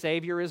 today a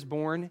Savior is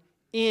born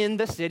in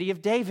the city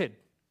of David,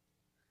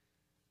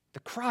 the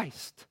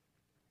Christ.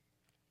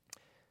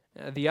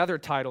 The other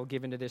title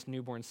given to this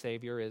newborn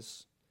Savior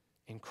is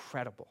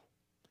incredible.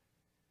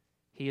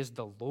 He is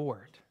the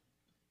Lord.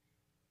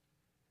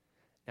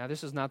 Now,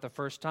 this is not the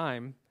first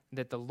time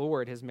that the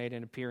Lord has made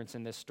an appearance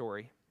in this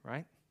story,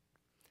 right?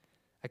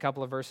 A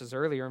couple of verses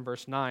earlier in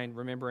verse 9,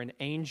 remember an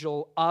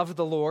angel of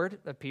the Lord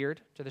appeared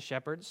to the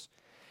shepherds,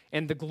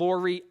 and the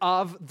glory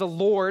of the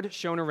Lord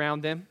shone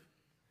around them.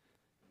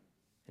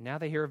 And now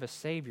they hear of a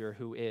Savior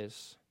who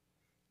is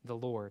the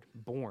Lord,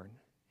 born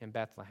in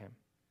Bethlehem.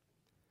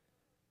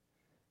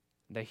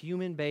 The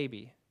human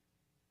baby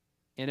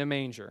in a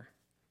manger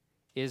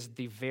is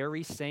the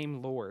very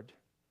same Lord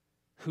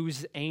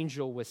whose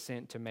angel was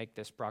sent to make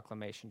this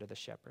proclamation to the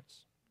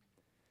shepherds.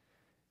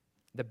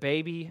 The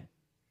baby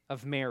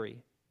of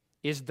Mary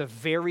is the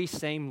very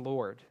same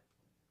Lord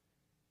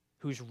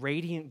whose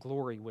radiant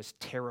glory was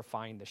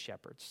terrifying the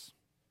shepherds.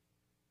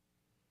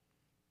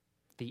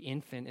 The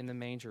infant in the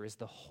manger is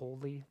the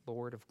holy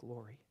Lord of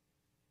glory.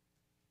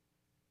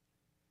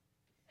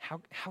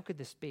 How could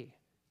this be?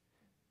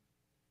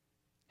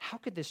 How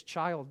could this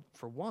child,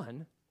 for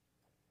one,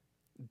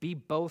 be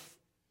both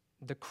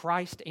the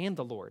Christ and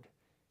the Lord?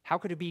 How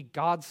could it be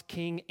God's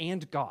king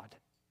and God?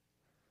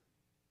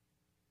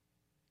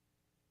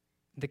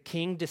 The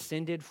king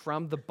descended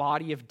from the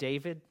body of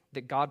David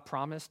that God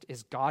promised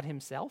is God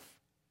himself?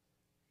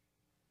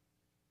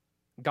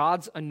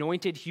 God's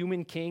anointed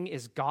human king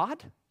is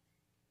God?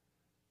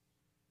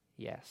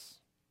 Yes.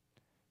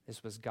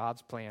 This was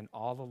God's plan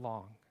all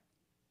along.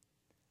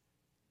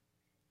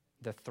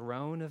 The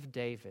throne of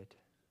David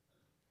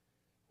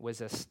was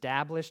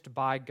established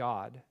by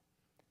God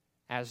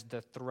as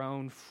the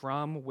throne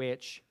from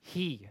which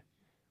he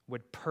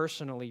would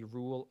personally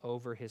rule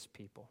over his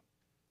people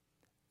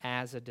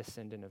as a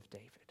descendant of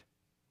David.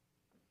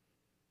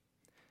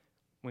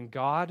 When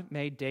God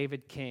made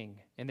David king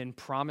and then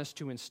promised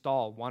to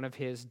install one of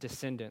his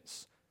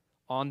descendants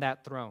on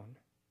that throne,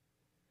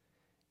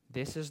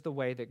 this is the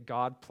way that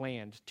God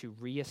planned to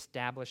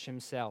reestablish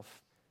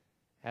himself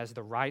as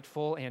the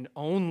rightful and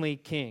only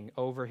king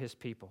over his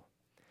people.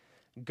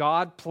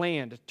 God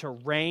planned to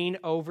reign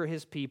over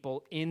his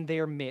people in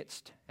their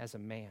midst as a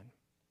man,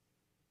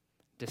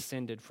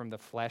 descended from the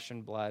flesh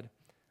and blood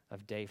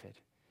of David.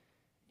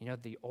 You know,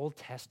 the Old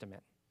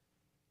Testament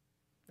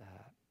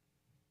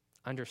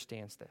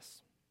understands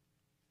this.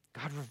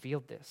 God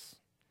revealed this.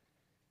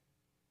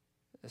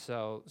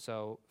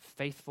 So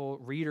faithful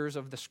readers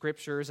of the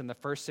scriptures in the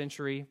first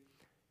century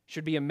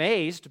should be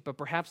amazed, but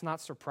perhaps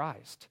not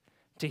surprised,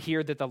 to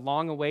hear that the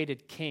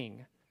long-awaited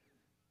king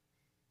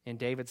in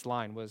David's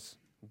line was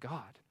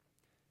God.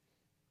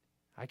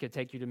 I could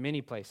take you to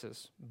many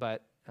places,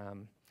 but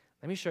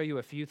let me show you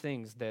a few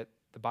things that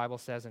the Bible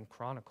says in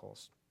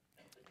Chronicles,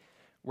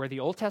 where the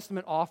Old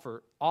Testament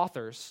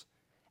authors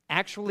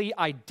actually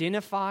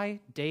identify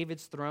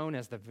David's throne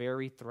as the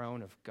very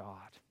throne of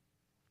God.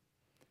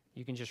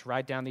 You can just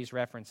write down these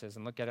references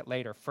and look at it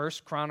later.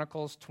 1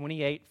 Chronicles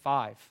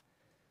 28:5.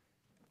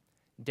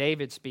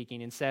 David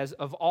speaking and says,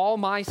 "Of all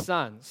my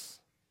sons,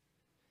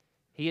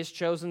 he has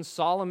chosen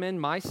Solomon,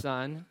 my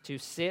son, to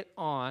sit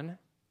on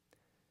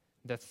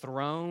the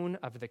throne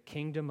of the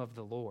kingdom of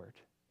the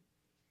Lord."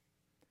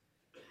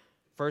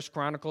 1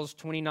 Chronicles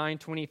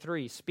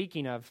 29:23,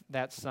 speaking of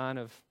that son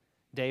of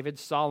David,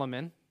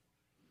 Solomon,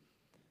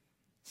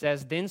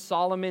 says, "Then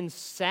Solomon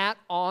sat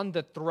on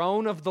the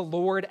throne of the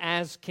Lord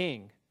as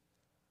king."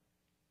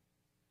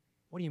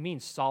 What do you mean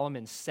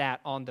Solomon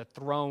sat on the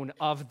throne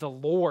of the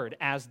Lord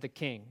as the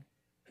king?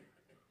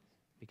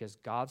 Because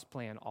God's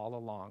plan all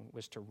along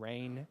was to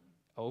reign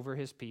over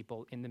his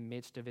people in the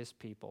midst of his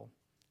people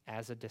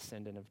as a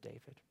descendant of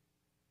David.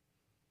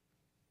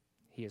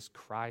 He is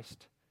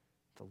Christ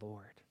the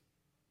Lord.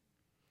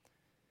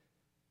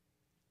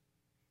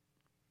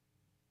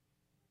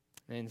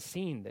 And in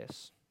seeing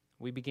this,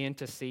 we begin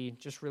to see,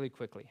 just really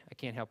quickly, I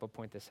can't help but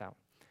point this out.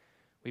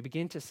 We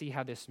begin to see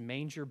how this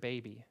manger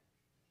baby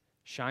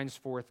shines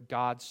forth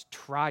God's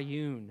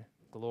triune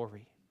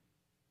glory.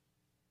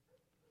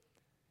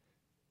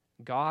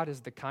 God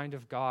is the kind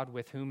of God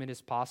with whom it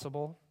is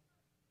possible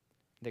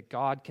that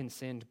God can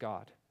send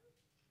God.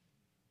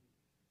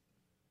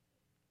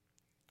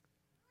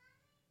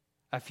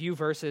 A few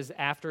verses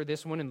after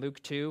this one in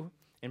Luke 2,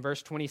 in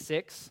verse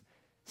 26,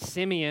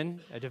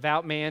 Simeon, a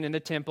devout man in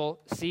the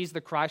temple, sees the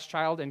Christ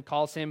child and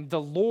calls him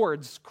the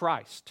Lord's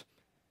Christ.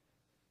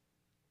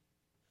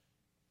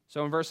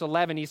 So in verse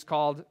 11, he's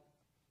called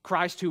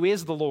Christ who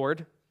is the Lord.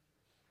 And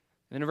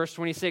then in verse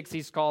 26,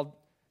 he's called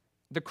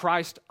the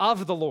Christ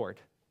of the Lord.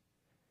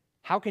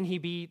 How can he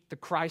be the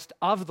Christ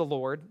of the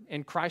Lord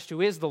and Christ who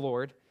is the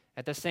Lord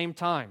at the same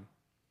time?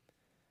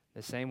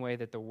 The same way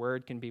that the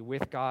Word can be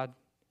with God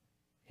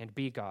and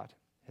be God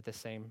at the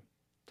same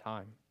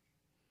time.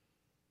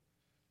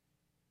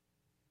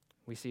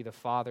 We see the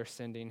Father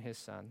sending his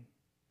Son.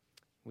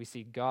 We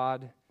see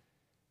God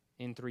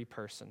in three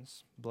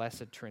persons,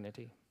 blessed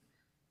Trinity.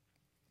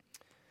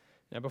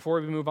 Now,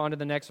 before we move on to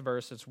the next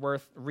verse, it's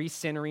worth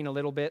recentering a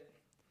little bit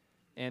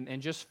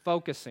and just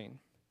focusing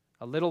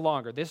a little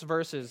longer. This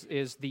verse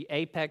is the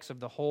apex of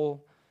the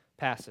whole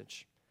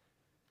passage.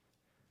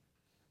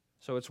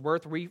 So it's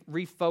worth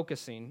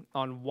refocusing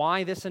on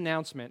why this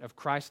announcement of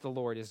Christ the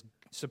Lord is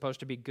supposed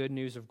to be good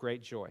news of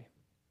great joy.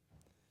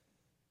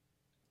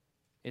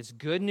 It's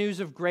good news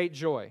of great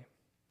joy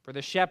for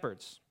the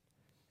shepherds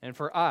and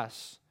for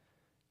us,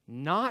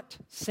 not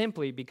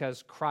simply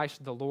because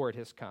Christ the Lord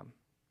has come.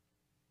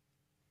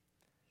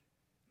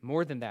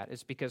 More than that,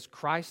 it's because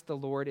Christ the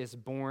Lord is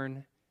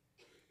born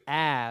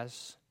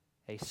as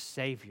a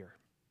Savior.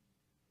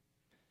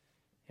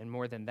 And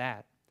more than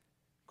that,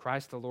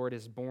 Christ the Lord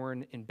is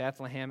born in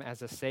Bethlehem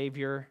as a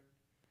Savior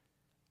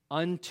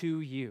unto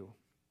you.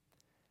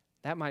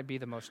 That might be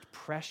the most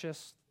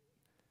precious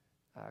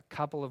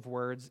couple of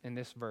words in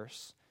this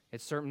verse.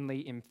 It's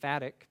certainly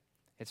emphatic.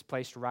 It's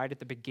placed right at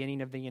the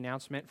beginning of the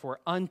announcement, for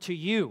unto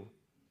you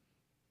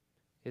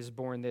is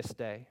born this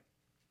day.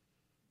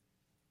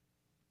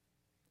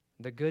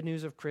 The good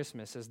news of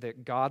Christmas is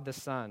that God the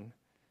Son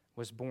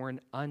was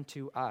born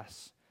unto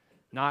us,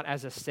 not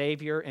as a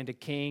Savior and a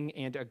King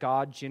and a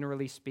God,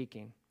 generally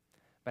speaking,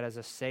 but as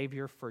a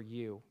Savior for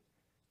you,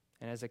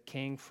 and as a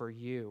King for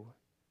you,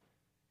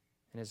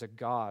 and as a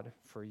God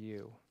for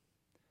you.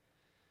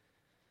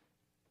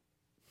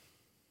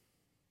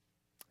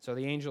 So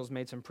the angels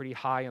made some pretty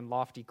high and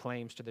lofty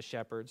claims to the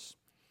shepherds.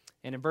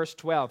 And in verse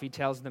 12, he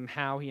tells them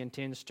how he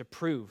intends to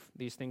prove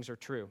these things are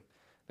true.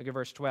 Look at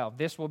verse 12.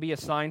 "This will be a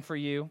sign for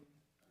you.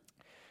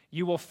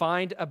 You will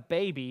find a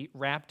baby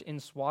wrapped in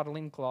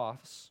swaddling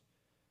cloths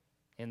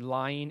and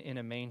lying in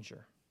a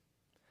manger."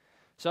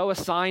 So a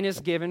sign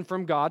is given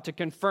from God to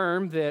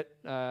confirm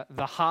that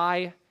the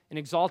high and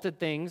exalted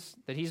things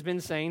that he's been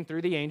saying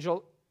through the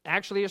angel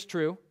actually is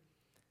true.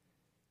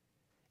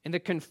 And the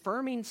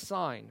confirming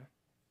sign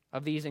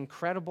of these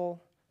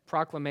incredible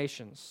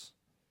proclamations,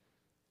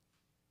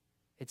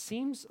 it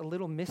seems a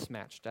little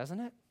mismatched, doesn't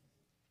it?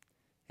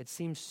 It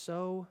seems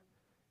so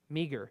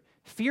meager.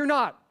 "Fear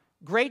not,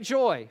 great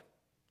joy.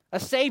 A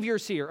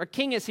Savior's here. A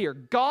King is here.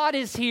 God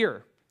is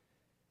here."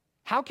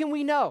 How can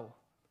we know?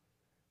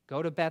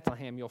 Go to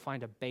Bethlehem, you'll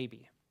find a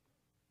baby.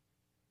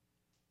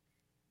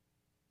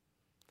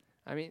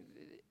 I mean,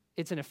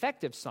 it's an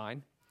effective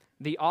sign.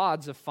 The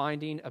odds of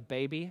finding a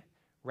baby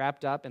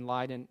wrapped up and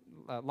lying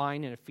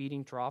in a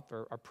feeding trough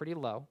are pretty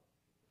low.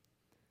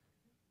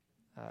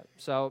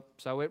 So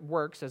it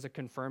works as a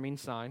confirming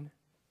sign.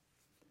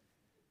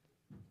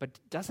 But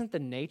doesn't the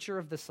nature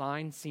of the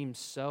sign seem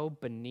so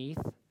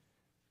beneath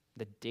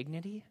the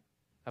dignity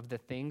of the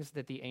things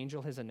that the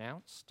angel has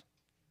announced?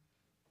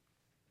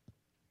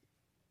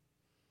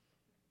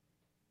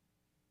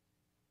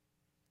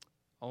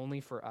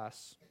 Only for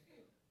us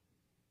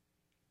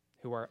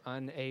who are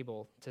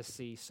unable to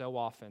see so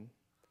often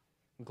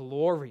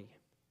glory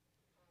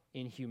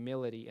in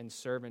humility and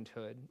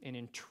servanthood and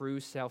in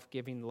true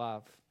self-giving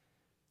love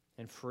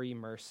and free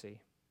mercy.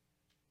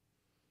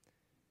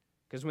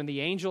 Because when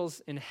the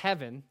angels in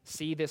heaven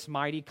see this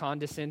mighty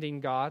condescending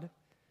God,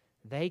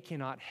 they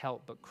cannot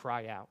help but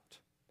cry out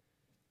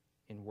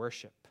in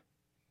worship.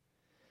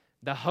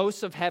 The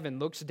hosts of heaven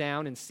looks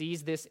down and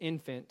sees this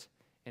infant,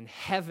 and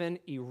heaven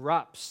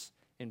erupts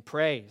in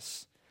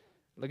praise.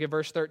 Look at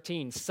verse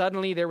 13.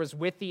 Suddenly there was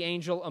with the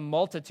angel a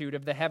multitude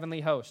of the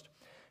heavenly host,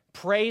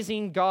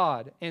 praising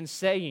God and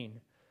saying,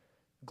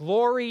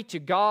 "Glory to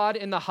God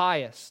in the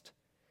highest,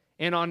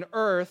 and on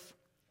earth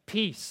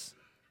peace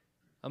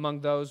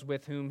among those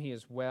with whom he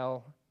is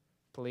well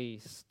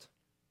pleased."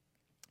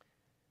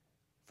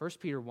 1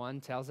 Peter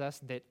 1 tells us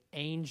that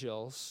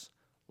angels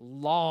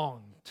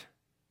longed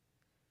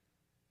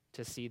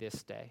to see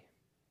this day,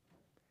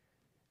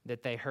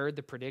 that they heard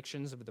the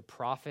predictions of the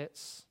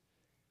prophets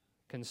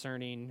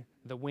concerning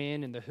the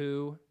when and the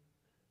who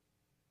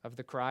of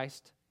the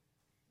Christ.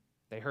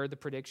 They heard the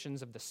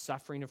predictions of the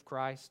suffering of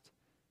Christ,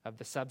 of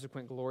the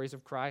subsequent glories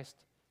of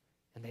Christ,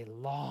 and they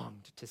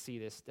longed to see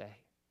this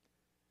day.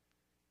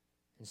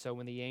 And so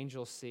when the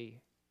angels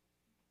see,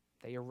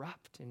 they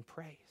erupt in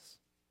praise.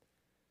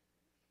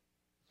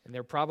 And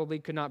there probably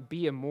could not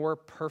be a more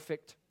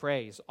perfect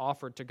praise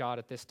offered to God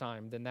at this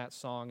time than that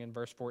song in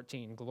verse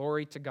 14.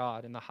 Glory to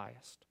God in the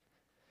highest,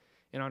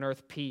 and on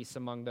earth peace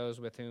among those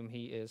with whom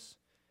he is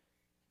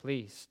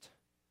pleased.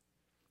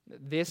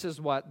 This is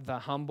what the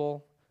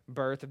humble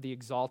birth of the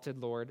exalted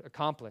Lord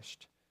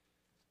accomplished.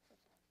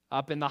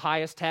 Up in the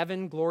highest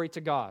heaven, glory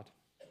to God.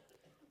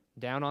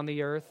 Down on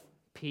the earth,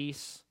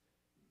 peace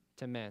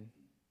to men.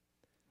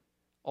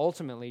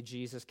 Ultimately,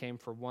 Jesus came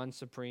for one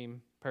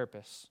supreme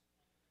purpose: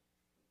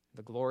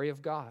 the glory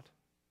of God.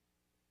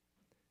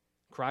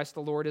 Christ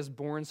the Lord is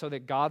born so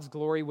that God's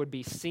glory would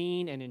be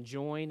seen and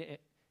enjoyed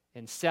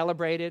and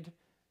celebrated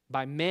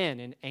by men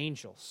and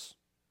angels.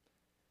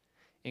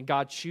 And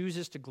God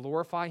chooses to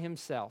glorify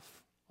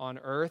himself on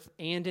earth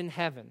and in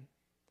heaven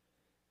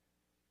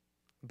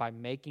by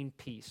making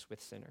peace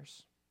with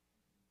sinners,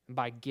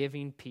 by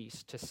giving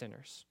peace to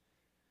sinners.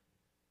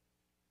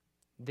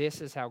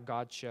 This is how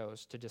God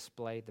chose to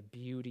display the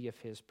beauty of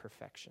his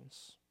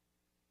perfections.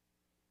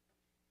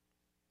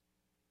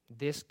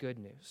 This good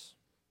news,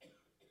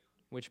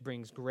 which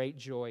brings great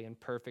joy and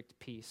perfect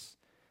peace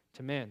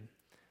to men.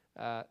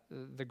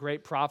 The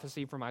great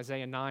prophecy from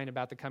Isaiah 9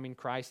 about the coming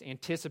Christ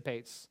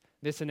anticipates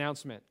this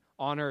announcement: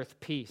 on earth,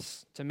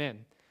 peace to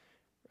men.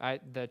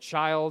 Right? The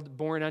child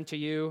born unto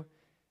you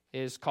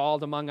is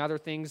called, among other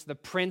things, the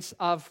Prince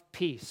of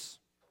Peace.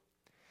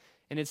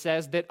 And it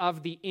says that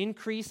of the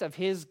increase of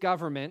his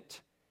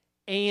government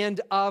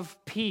and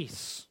of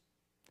peace,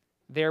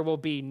 there will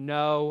be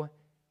no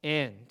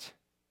end.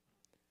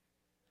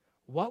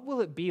 What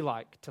will it be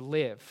like to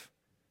live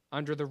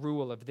under the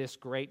rule of this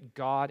great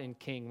God and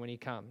King when he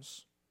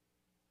comes?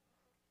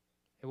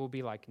 It will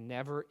be like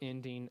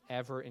never-ending,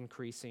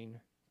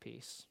 ever-increasing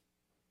peace.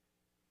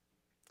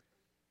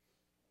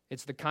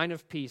 It's the kind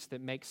of peace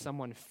that makes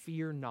someone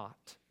fear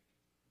not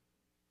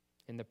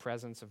in the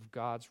presence of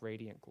God's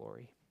radiant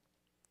glory.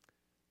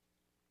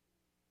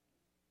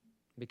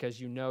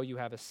 Because you know you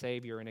have a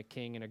Savior and a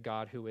King and a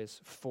God who is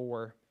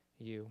for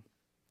you.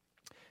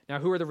 Now,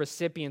 who are the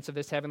recipients of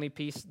this heavenly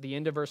peace? The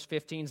end of verse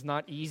 15 is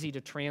not easy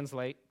to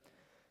translate.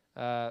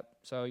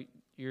 So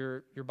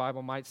your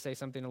Bible might say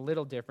something a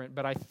little different,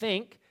 but I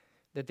think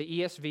that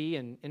the ESV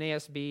and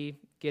NASB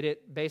get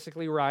it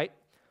basically right.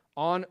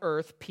 On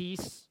earth,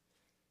 peace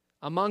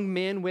among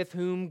men with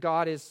whom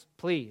God is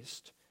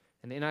pleased.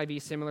 And the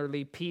NIV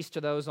similarly, peace to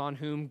those on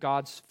whom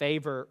God's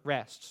favor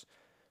rests.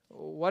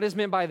 What is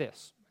meant by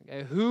this?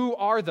 Okay, who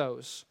are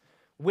those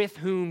with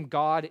whom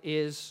God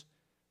is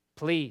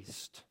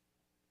pleased?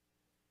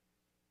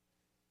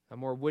 A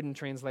more wooden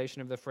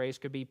translation of the phrase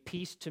could be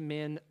peace to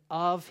men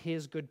of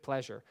his good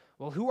pleasure.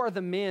 Well, who are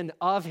the men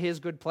of his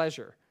good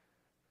pleasure?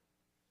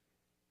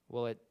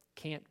 Well, it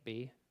can't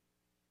be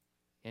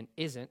and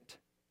isn't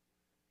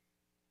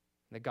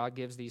that God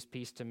gives these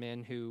peace to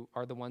men who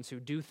are the ones who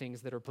do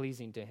things that are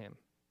pleasing to him.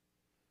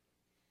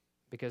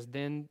 Because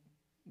then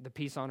the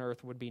peace on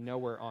earth would be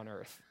nowhere on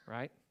earth,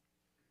 right?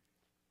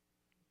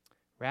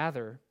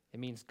 Rather,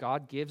 it means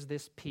God gives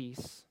this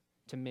peace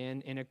to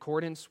men in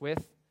accordance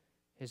with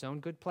his own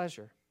good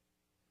pleasure,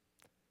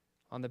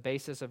 on the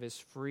basis of his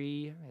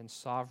free and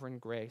sovereign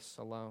grace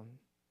alone.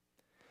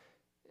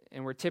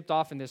 And we're tipped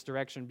off in this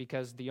direction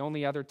because the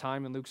only other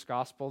time in Luke's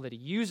gospel that he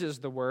uses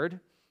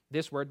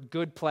this word,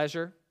 good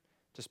pleasure,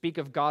 to speak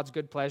of God's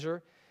good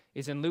pleasure,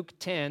 is in Luke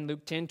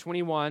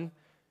 10:21,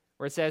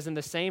 where it says, "In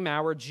the same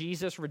hour,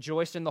 Jesus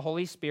rejoiced in the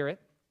Holy Spirit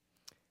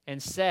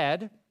and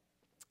said,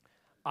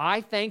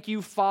 'I thank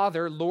you,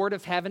 Father, Lord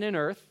of heaven and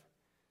earth,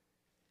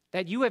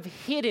 that you have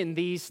hidden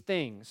these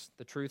things,'"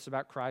 the truths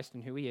about Christ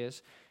and who he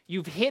is,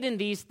 "you've hidden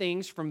these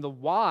things from the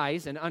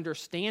wise and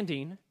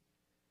understanding,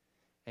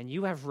 and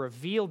you have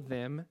revealed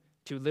them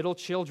to little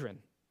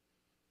children,"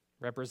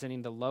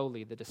 representing the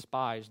lowly, the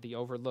despised, the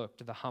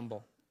overlooked, the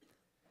humble.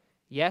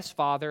 "Yes,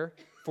 Father,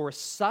 for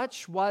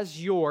such was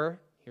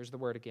your," here's the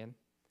word again,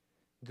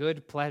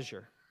 "good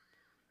pleasure,"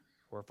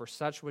 or "for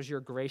such was your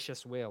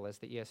gracious will," as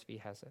the ESV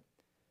has it.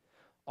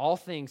 "All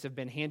things have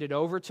been handed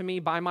over to me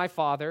by my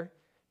Father.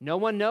 No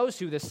one knows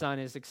who the Son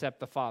is except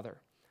the Father,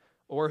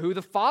 or who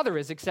the Father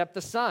is except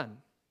the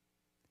Son,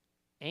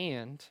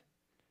 and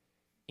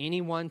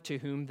anyone to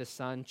whom the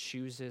Son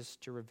chooses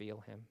to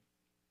reveal him."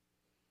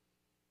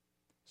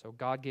 So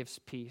God gives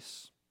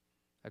peace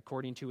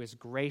according to his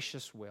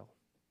gracious will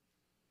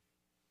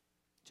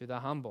to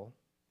the humble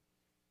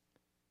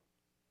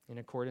in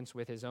accordance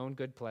with his own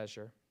good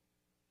pleasure.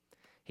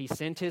 He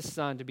sent his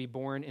Son to be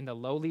born in the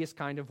lowliest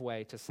kind of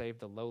way to save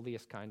the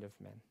lowliest kind of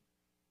men.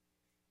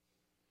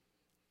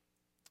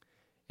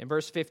 In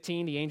verse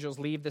 15, the angels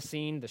leave the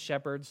scene. The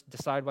shepherds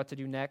decide what to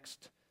do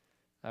next.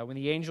 When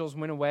the angels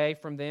went away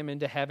from them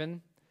into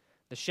heaven,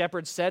 the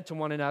shepherds said to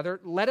one another,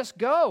 "Let us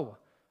go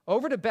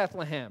over to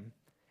Bethlehem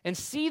and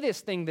see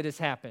this thing that has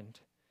happened,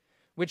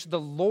 which the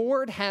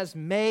Lord has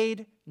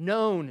made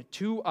known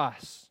to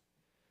us."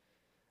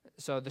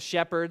 So the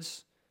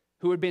shepherds,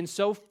 who had been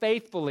so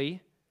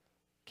faithfully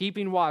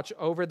keeping watch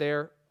over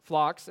their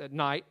flocks at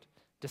night,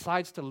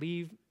 decides to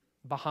leave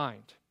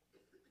behind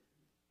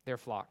their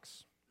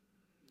flocks.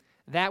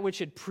 That which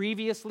had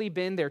previously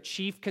been their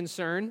chief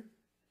concern,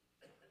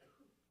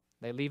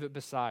 they leave it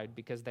beside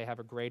because they have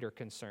a greater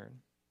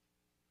concern.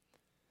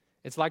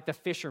 It's like the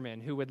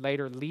fishermen who would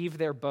later leave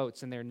their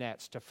boats and their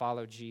nets to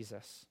follow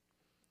Jesus.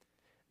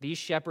 These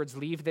shepherds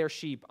leave their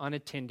sheep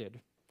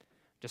unattended,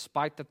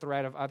 despite the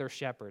threat of other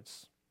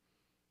shepherds,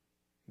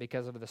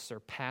 because of the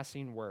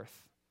surpassing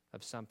worth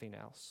of something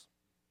else.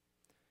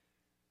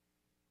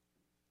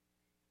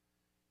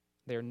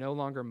 They are no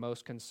longer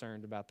most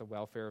concerned about the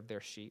welfare of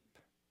their sheep.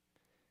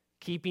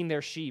 Keeping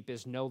their sheep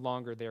is no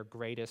longer their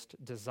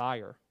greatest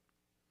desire.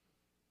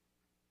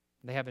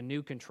 They have a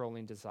new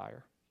controlling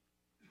desire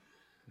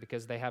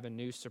because they have a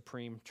new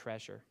supreme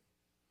treasure.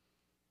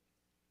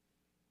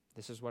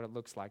 This is what it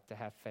looks like to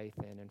have faith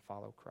in and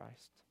follow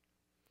Christ.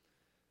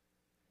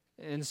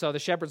 And so the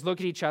shepherds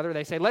look at each other.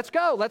 They say, "Let's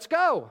go, let's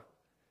go."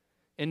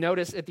 And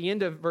notice at the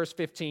end of verse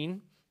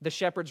 15, the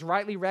shepherds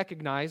rightly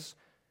recognize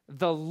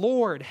the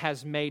Lord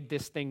has made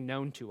this thing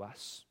known to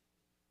us.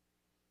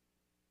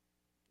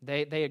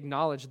 They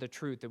acknowledge the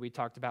truth that we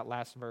talked about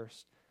last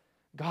verse.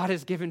 God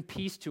has given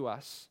peace to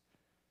us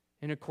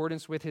in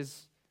accordance with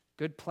his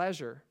good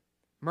pleasure.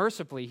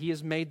 Mercifully, he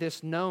has made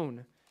this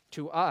known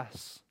to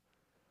us.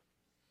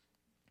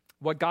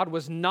 What God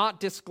was not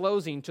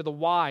disclosing to the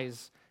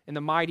wise and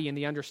the mighty and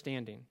the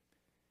understanding,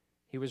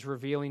 he was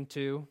revealing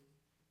to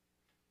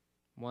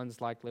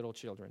ones like little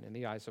children in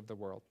the eyes of the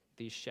world,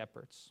 these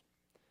shepherds.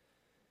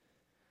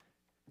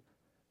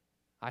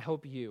 I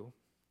hope you,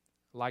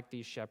 like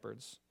these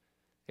shepherds,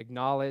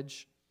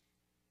 acknowledge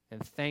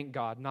and thank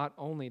God not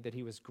only that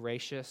he was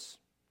gracious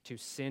to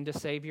send a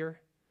Savior,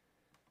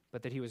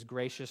 but that he was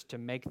gracious to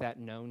make that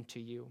known to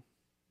you.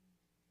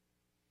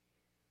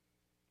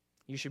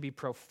 You should be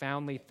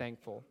profoundly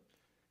thankful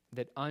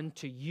that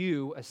unto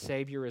you a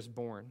Savior is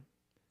born,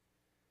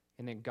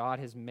 and that God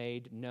has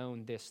made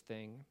known this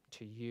thing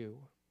to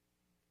you.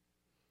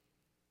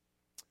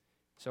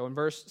 So in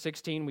verse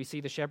 16, we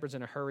see the shepherds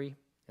in a hurry,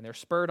 and they're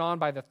spurred on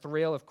by the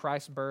thrill of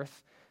Christ's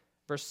birth.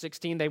 Verse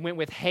 16, they went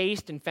with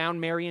haste and found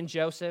Mary and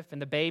Joseph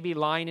and the baby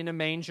lying in a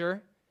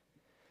manger.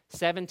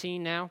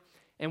 17 now,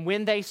 and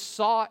when they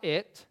saw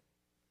it,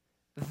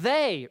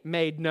 they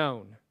made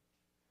known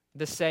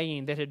the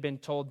saying that had been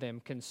told them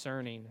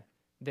concerning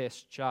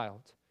this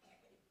child.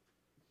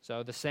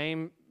 So the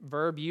same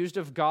verb used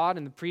of God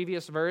in the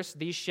previous verse,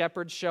 these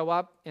shepherds show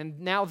up, and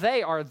now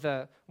they are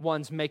the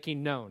ones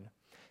making known.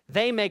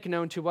 They make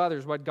known to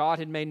others what God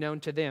had made known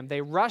to them.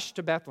 They rush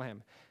to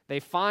Bethlehem. They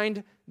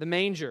find the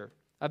manger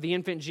of the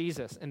infant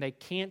Jesus, and they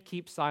can't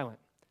keep silent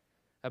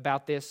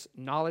about this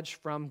knowledge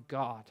from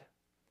God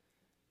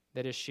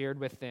that is shared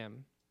with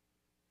them.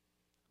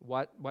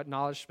 What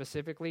knowledge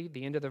specifically?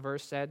 The end of the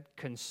verse said,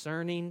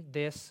 concerning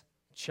this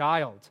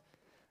child.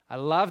 I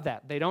love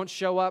that. They don't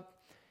show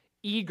up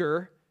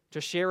eager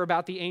to share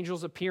about the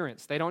angel's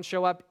appearance. They don't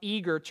show up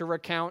eager to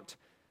recount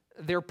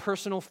their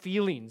personal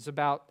feelings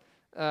about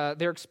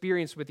their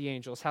experience with the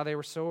angels, how they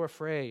were so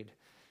afraid.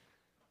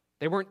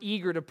 They weren't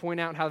eager to point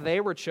out how they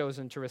were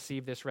chosen to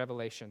receive this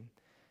revelation.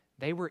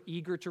 They were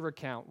eager to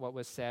recount what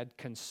was said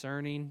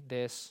concerning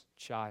this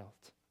child.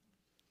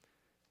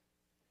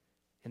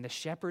 And the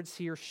shepherds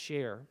here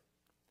share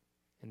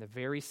And the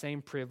very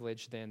same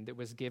privilege then that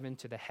was given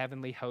to the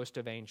heavenly host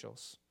of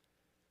angels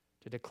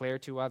to declare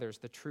to others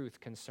the truth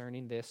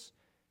concerning this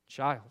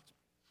child.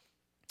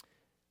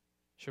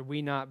 Should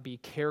we not be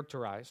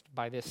characterized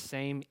by this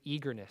same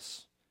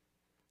eagerness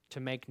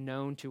to make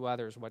known to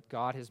others what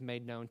God has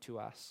made known to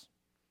us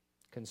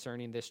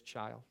concerning this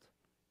child?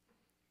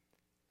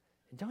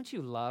 And don't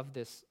you love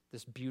this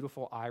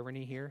beautiful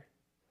irony here?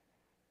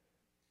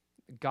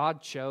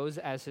 God chose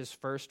as his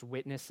first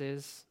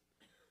witnesses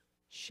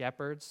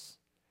shepherds.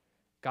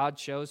 God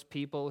chose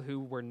people who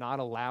were not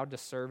allowed to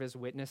serve as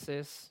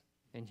witnesses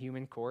in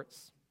human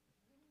courts.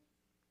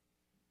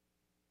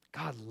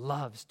 God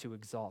loves to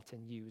exalt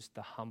and use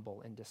the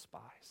humble and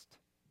despised.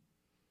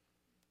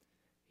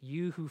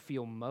 You who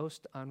feel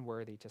most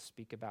unworthy to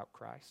speak about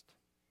Christ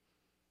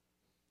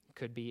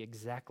could be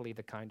exactly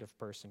the kind of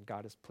person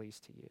God is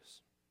pleased to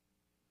use.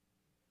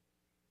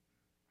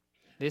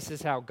 This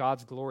is how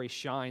God's glory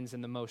shines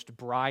in the most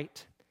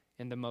bright,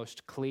 in the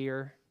most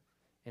clear,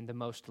 in the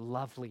most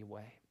lovely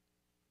way.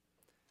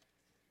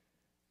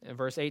 In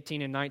verse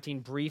 18 and 19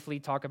 briefly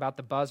talk about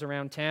the buzz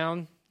around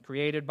town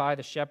created by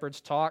the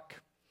shepherds'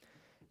 talk.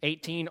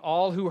 18,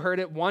 all who heard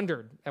it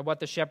wondered at what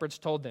the shepherds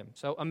told them.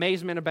 So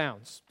amazement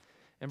abounds.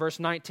 In verse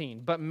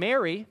 19, but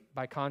Mary,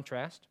 by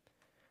contrast,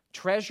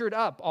 treasured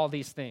up all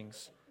these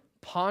things,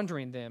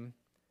 pondering them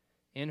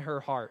in her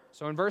heart.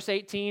 So in verse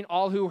 18,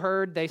 all who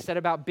heard, they set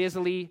about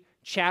busily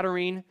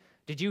chattering.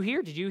 Did you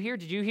hear? Did you hear?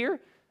 Did you hear?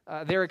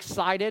 They're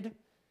excited.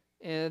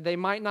 They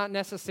might not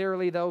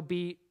necessarily, though,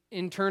 be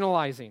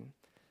internalizing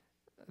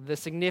the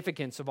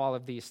significance of all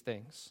of these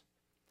things.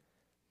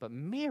 But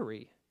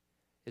Mary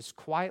is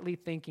quietly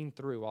thinking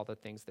through all the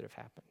things that have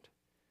happened.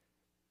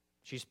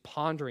 She's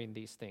pondering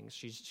these things.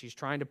 She's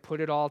trying to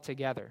put it all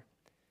together.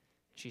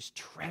 She's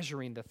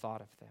treasuring the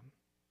thought of them.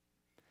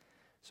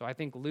 So I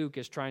think Luke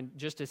is trying,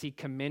 just as he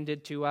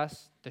commended to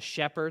us the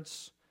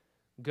shepherds,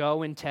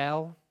 go and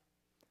tell,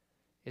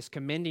 is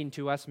commending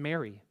to us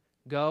Mary,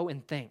 go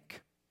and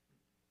think.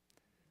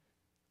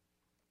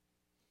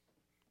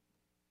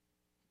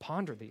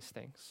 Ponder these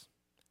things.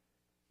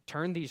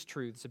 Turn these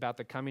truths about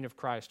the coming of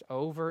Christ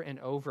over and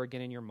over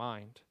again in your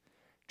mind.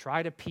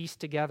 Try to piece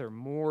together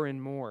more and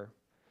more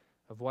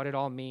of what it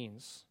all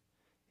means.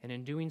 And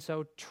in doing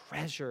so,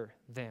 treasure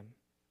them.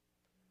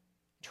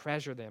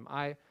 Treasure them.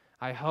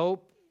 I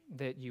hope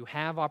that you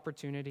have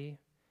opportunity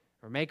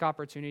or make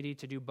opportunity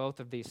to do both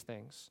of these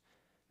things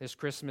this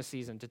Christmas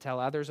season, to tell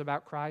others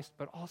about Christ,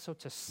 but also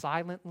to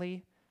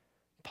silently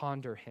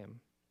ponder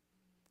him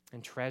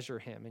and treasure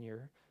him in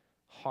your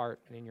heart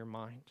and in your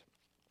mind.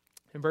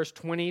 In verse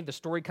 20, the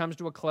story comes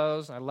to a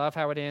close. I love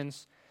how it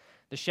ends.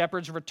 The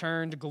shepherds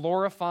returned,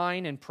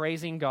 glorifying and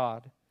praising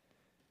God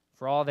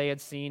for all they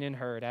had seen and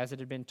heard, as it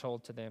had been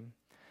told to them.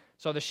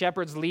 So the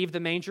shepherds leave the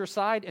manger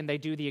side, and they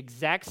do the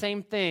exact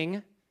same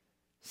thing,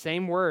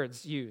 same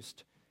words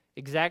used,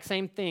 exact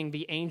same thing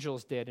the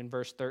angels did in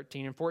verse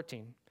 13 and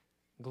 14.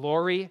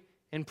 Glory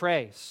and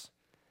praise.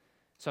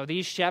 So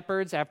these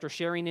shepherds, after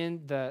sharing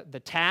in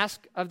the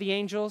task of the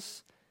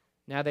angels,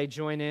 now they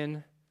join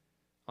in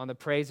on the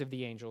praise of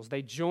the angels.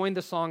 They join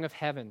the song of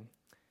heaven,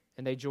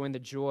 and they join the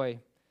joy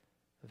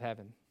of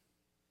heaven.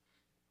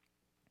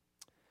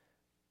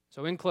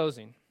 So in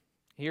closing,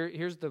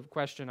 here's the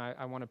question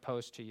I want to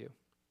pose to you.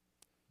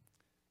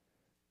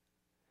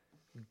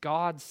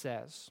 God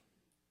says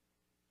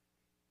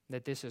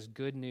that this is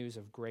good news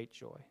of great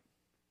joy.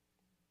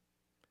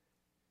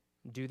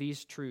 Do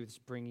these truths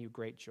bring you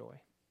great joy?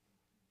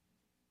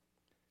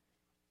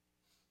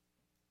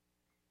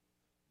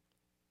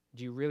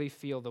 Do you really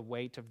feel the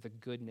weight of the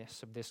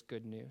goodness of this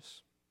good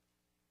news?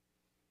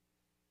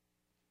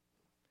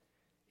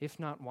 If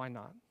not, why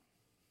not?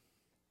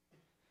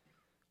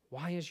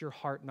 Why is your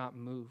heart not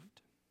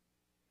moved?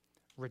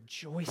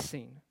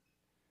 Rejoicing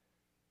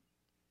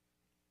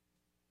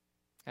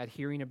at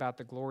hearing about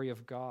the glory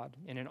of God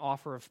and an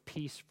offer of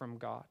peace from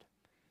God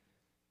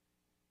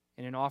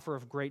and an offer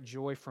of great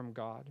joy from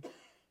God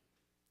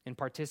and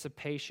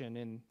participation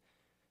in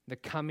the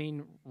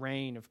coming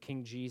reign of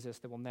King Jesus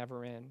that will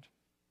never end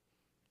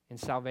and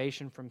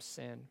salvation from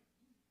sin.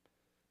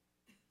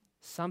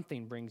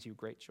 Something brings you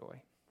great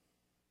joy.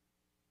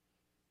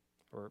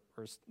 Or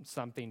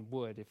something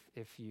would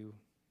if you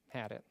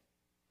had it.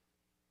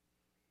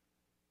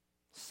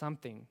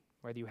 Something,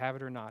 whether you have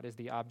it or not, is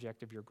the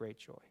object of your great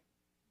joy.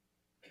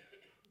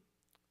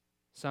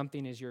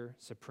 Something is your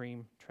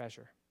supreme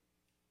treasure.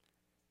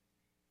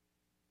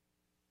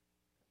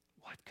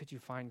 What could you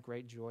find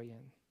great joy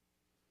in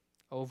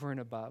over and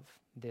above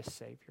this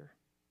Savior?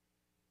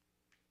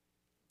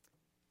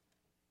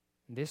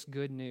 This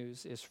good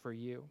news is for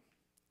you,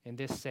 and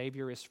this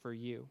Savior is for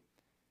you,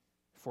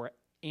 for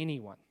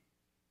anyone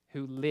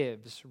who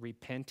lives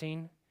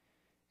repenting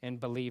and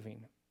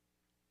believing.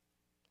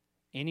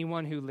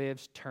 Anyone who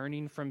lives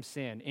turning from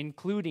sin,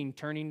 including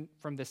turning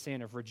from the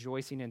sin of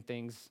rejoicing in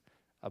things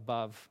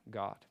above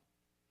God.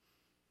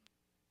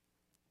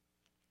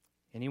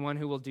 Anyone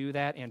who will do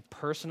that and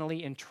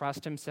personally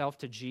entrust himself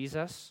to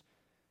Jesus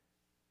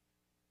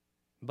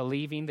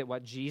believing that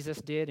what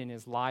Jesus did in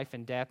his life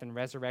and death and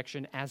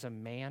resurrection as a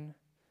man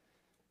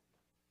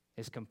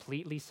is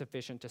completely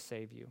sufficient to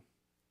save you.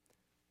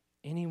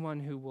 Anyone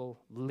who will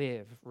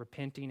live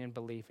repenting and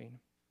believing,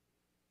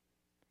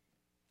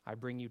 I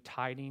bring you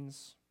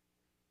tidings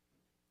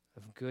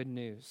of good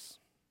news,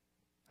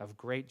 of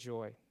great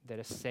joy, that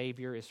a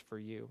Savior is for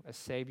you. A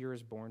Savior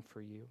is born for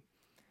you.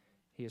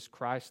 He is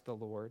Christ the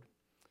Lord.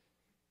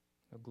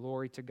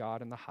 Glory to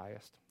God in the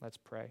highest. Let's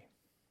pray.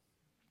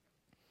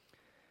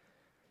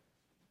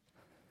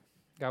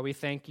 God, we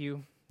thank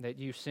you that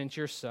you sent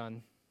your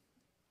Son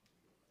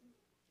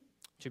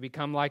to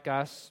become like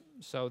us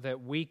so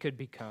that we could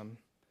become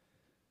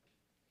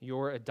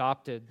your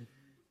adopted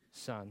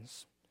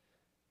sons,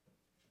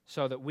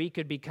 so that we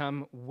could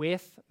become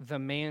with the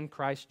man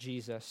Christ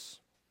Jesus,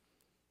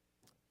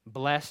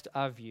 blessed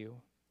of you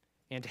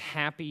and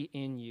happy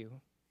in you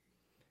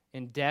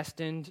and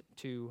destined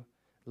to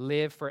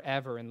live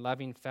forever in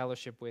loving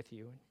fellowship with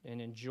you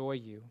and enjoy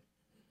you.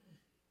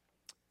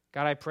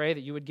 God, I pray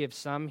that you would give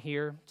some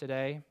here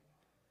today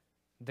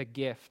the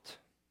gift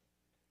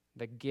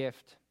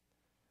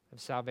of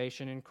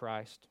salvation in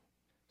Christ,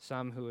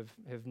 some who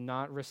have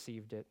not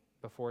received it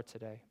before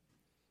today.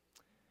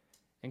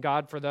 And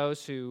God, for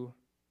those who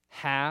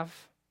have,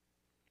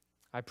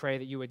 I pray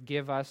that you would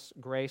give us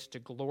grace to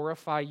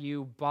glorify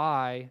you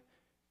by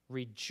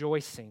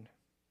rejoicing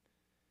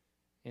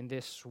in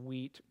this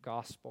sweet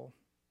gospel.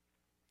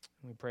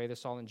 And we pray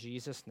this all in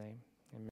Jesus' name.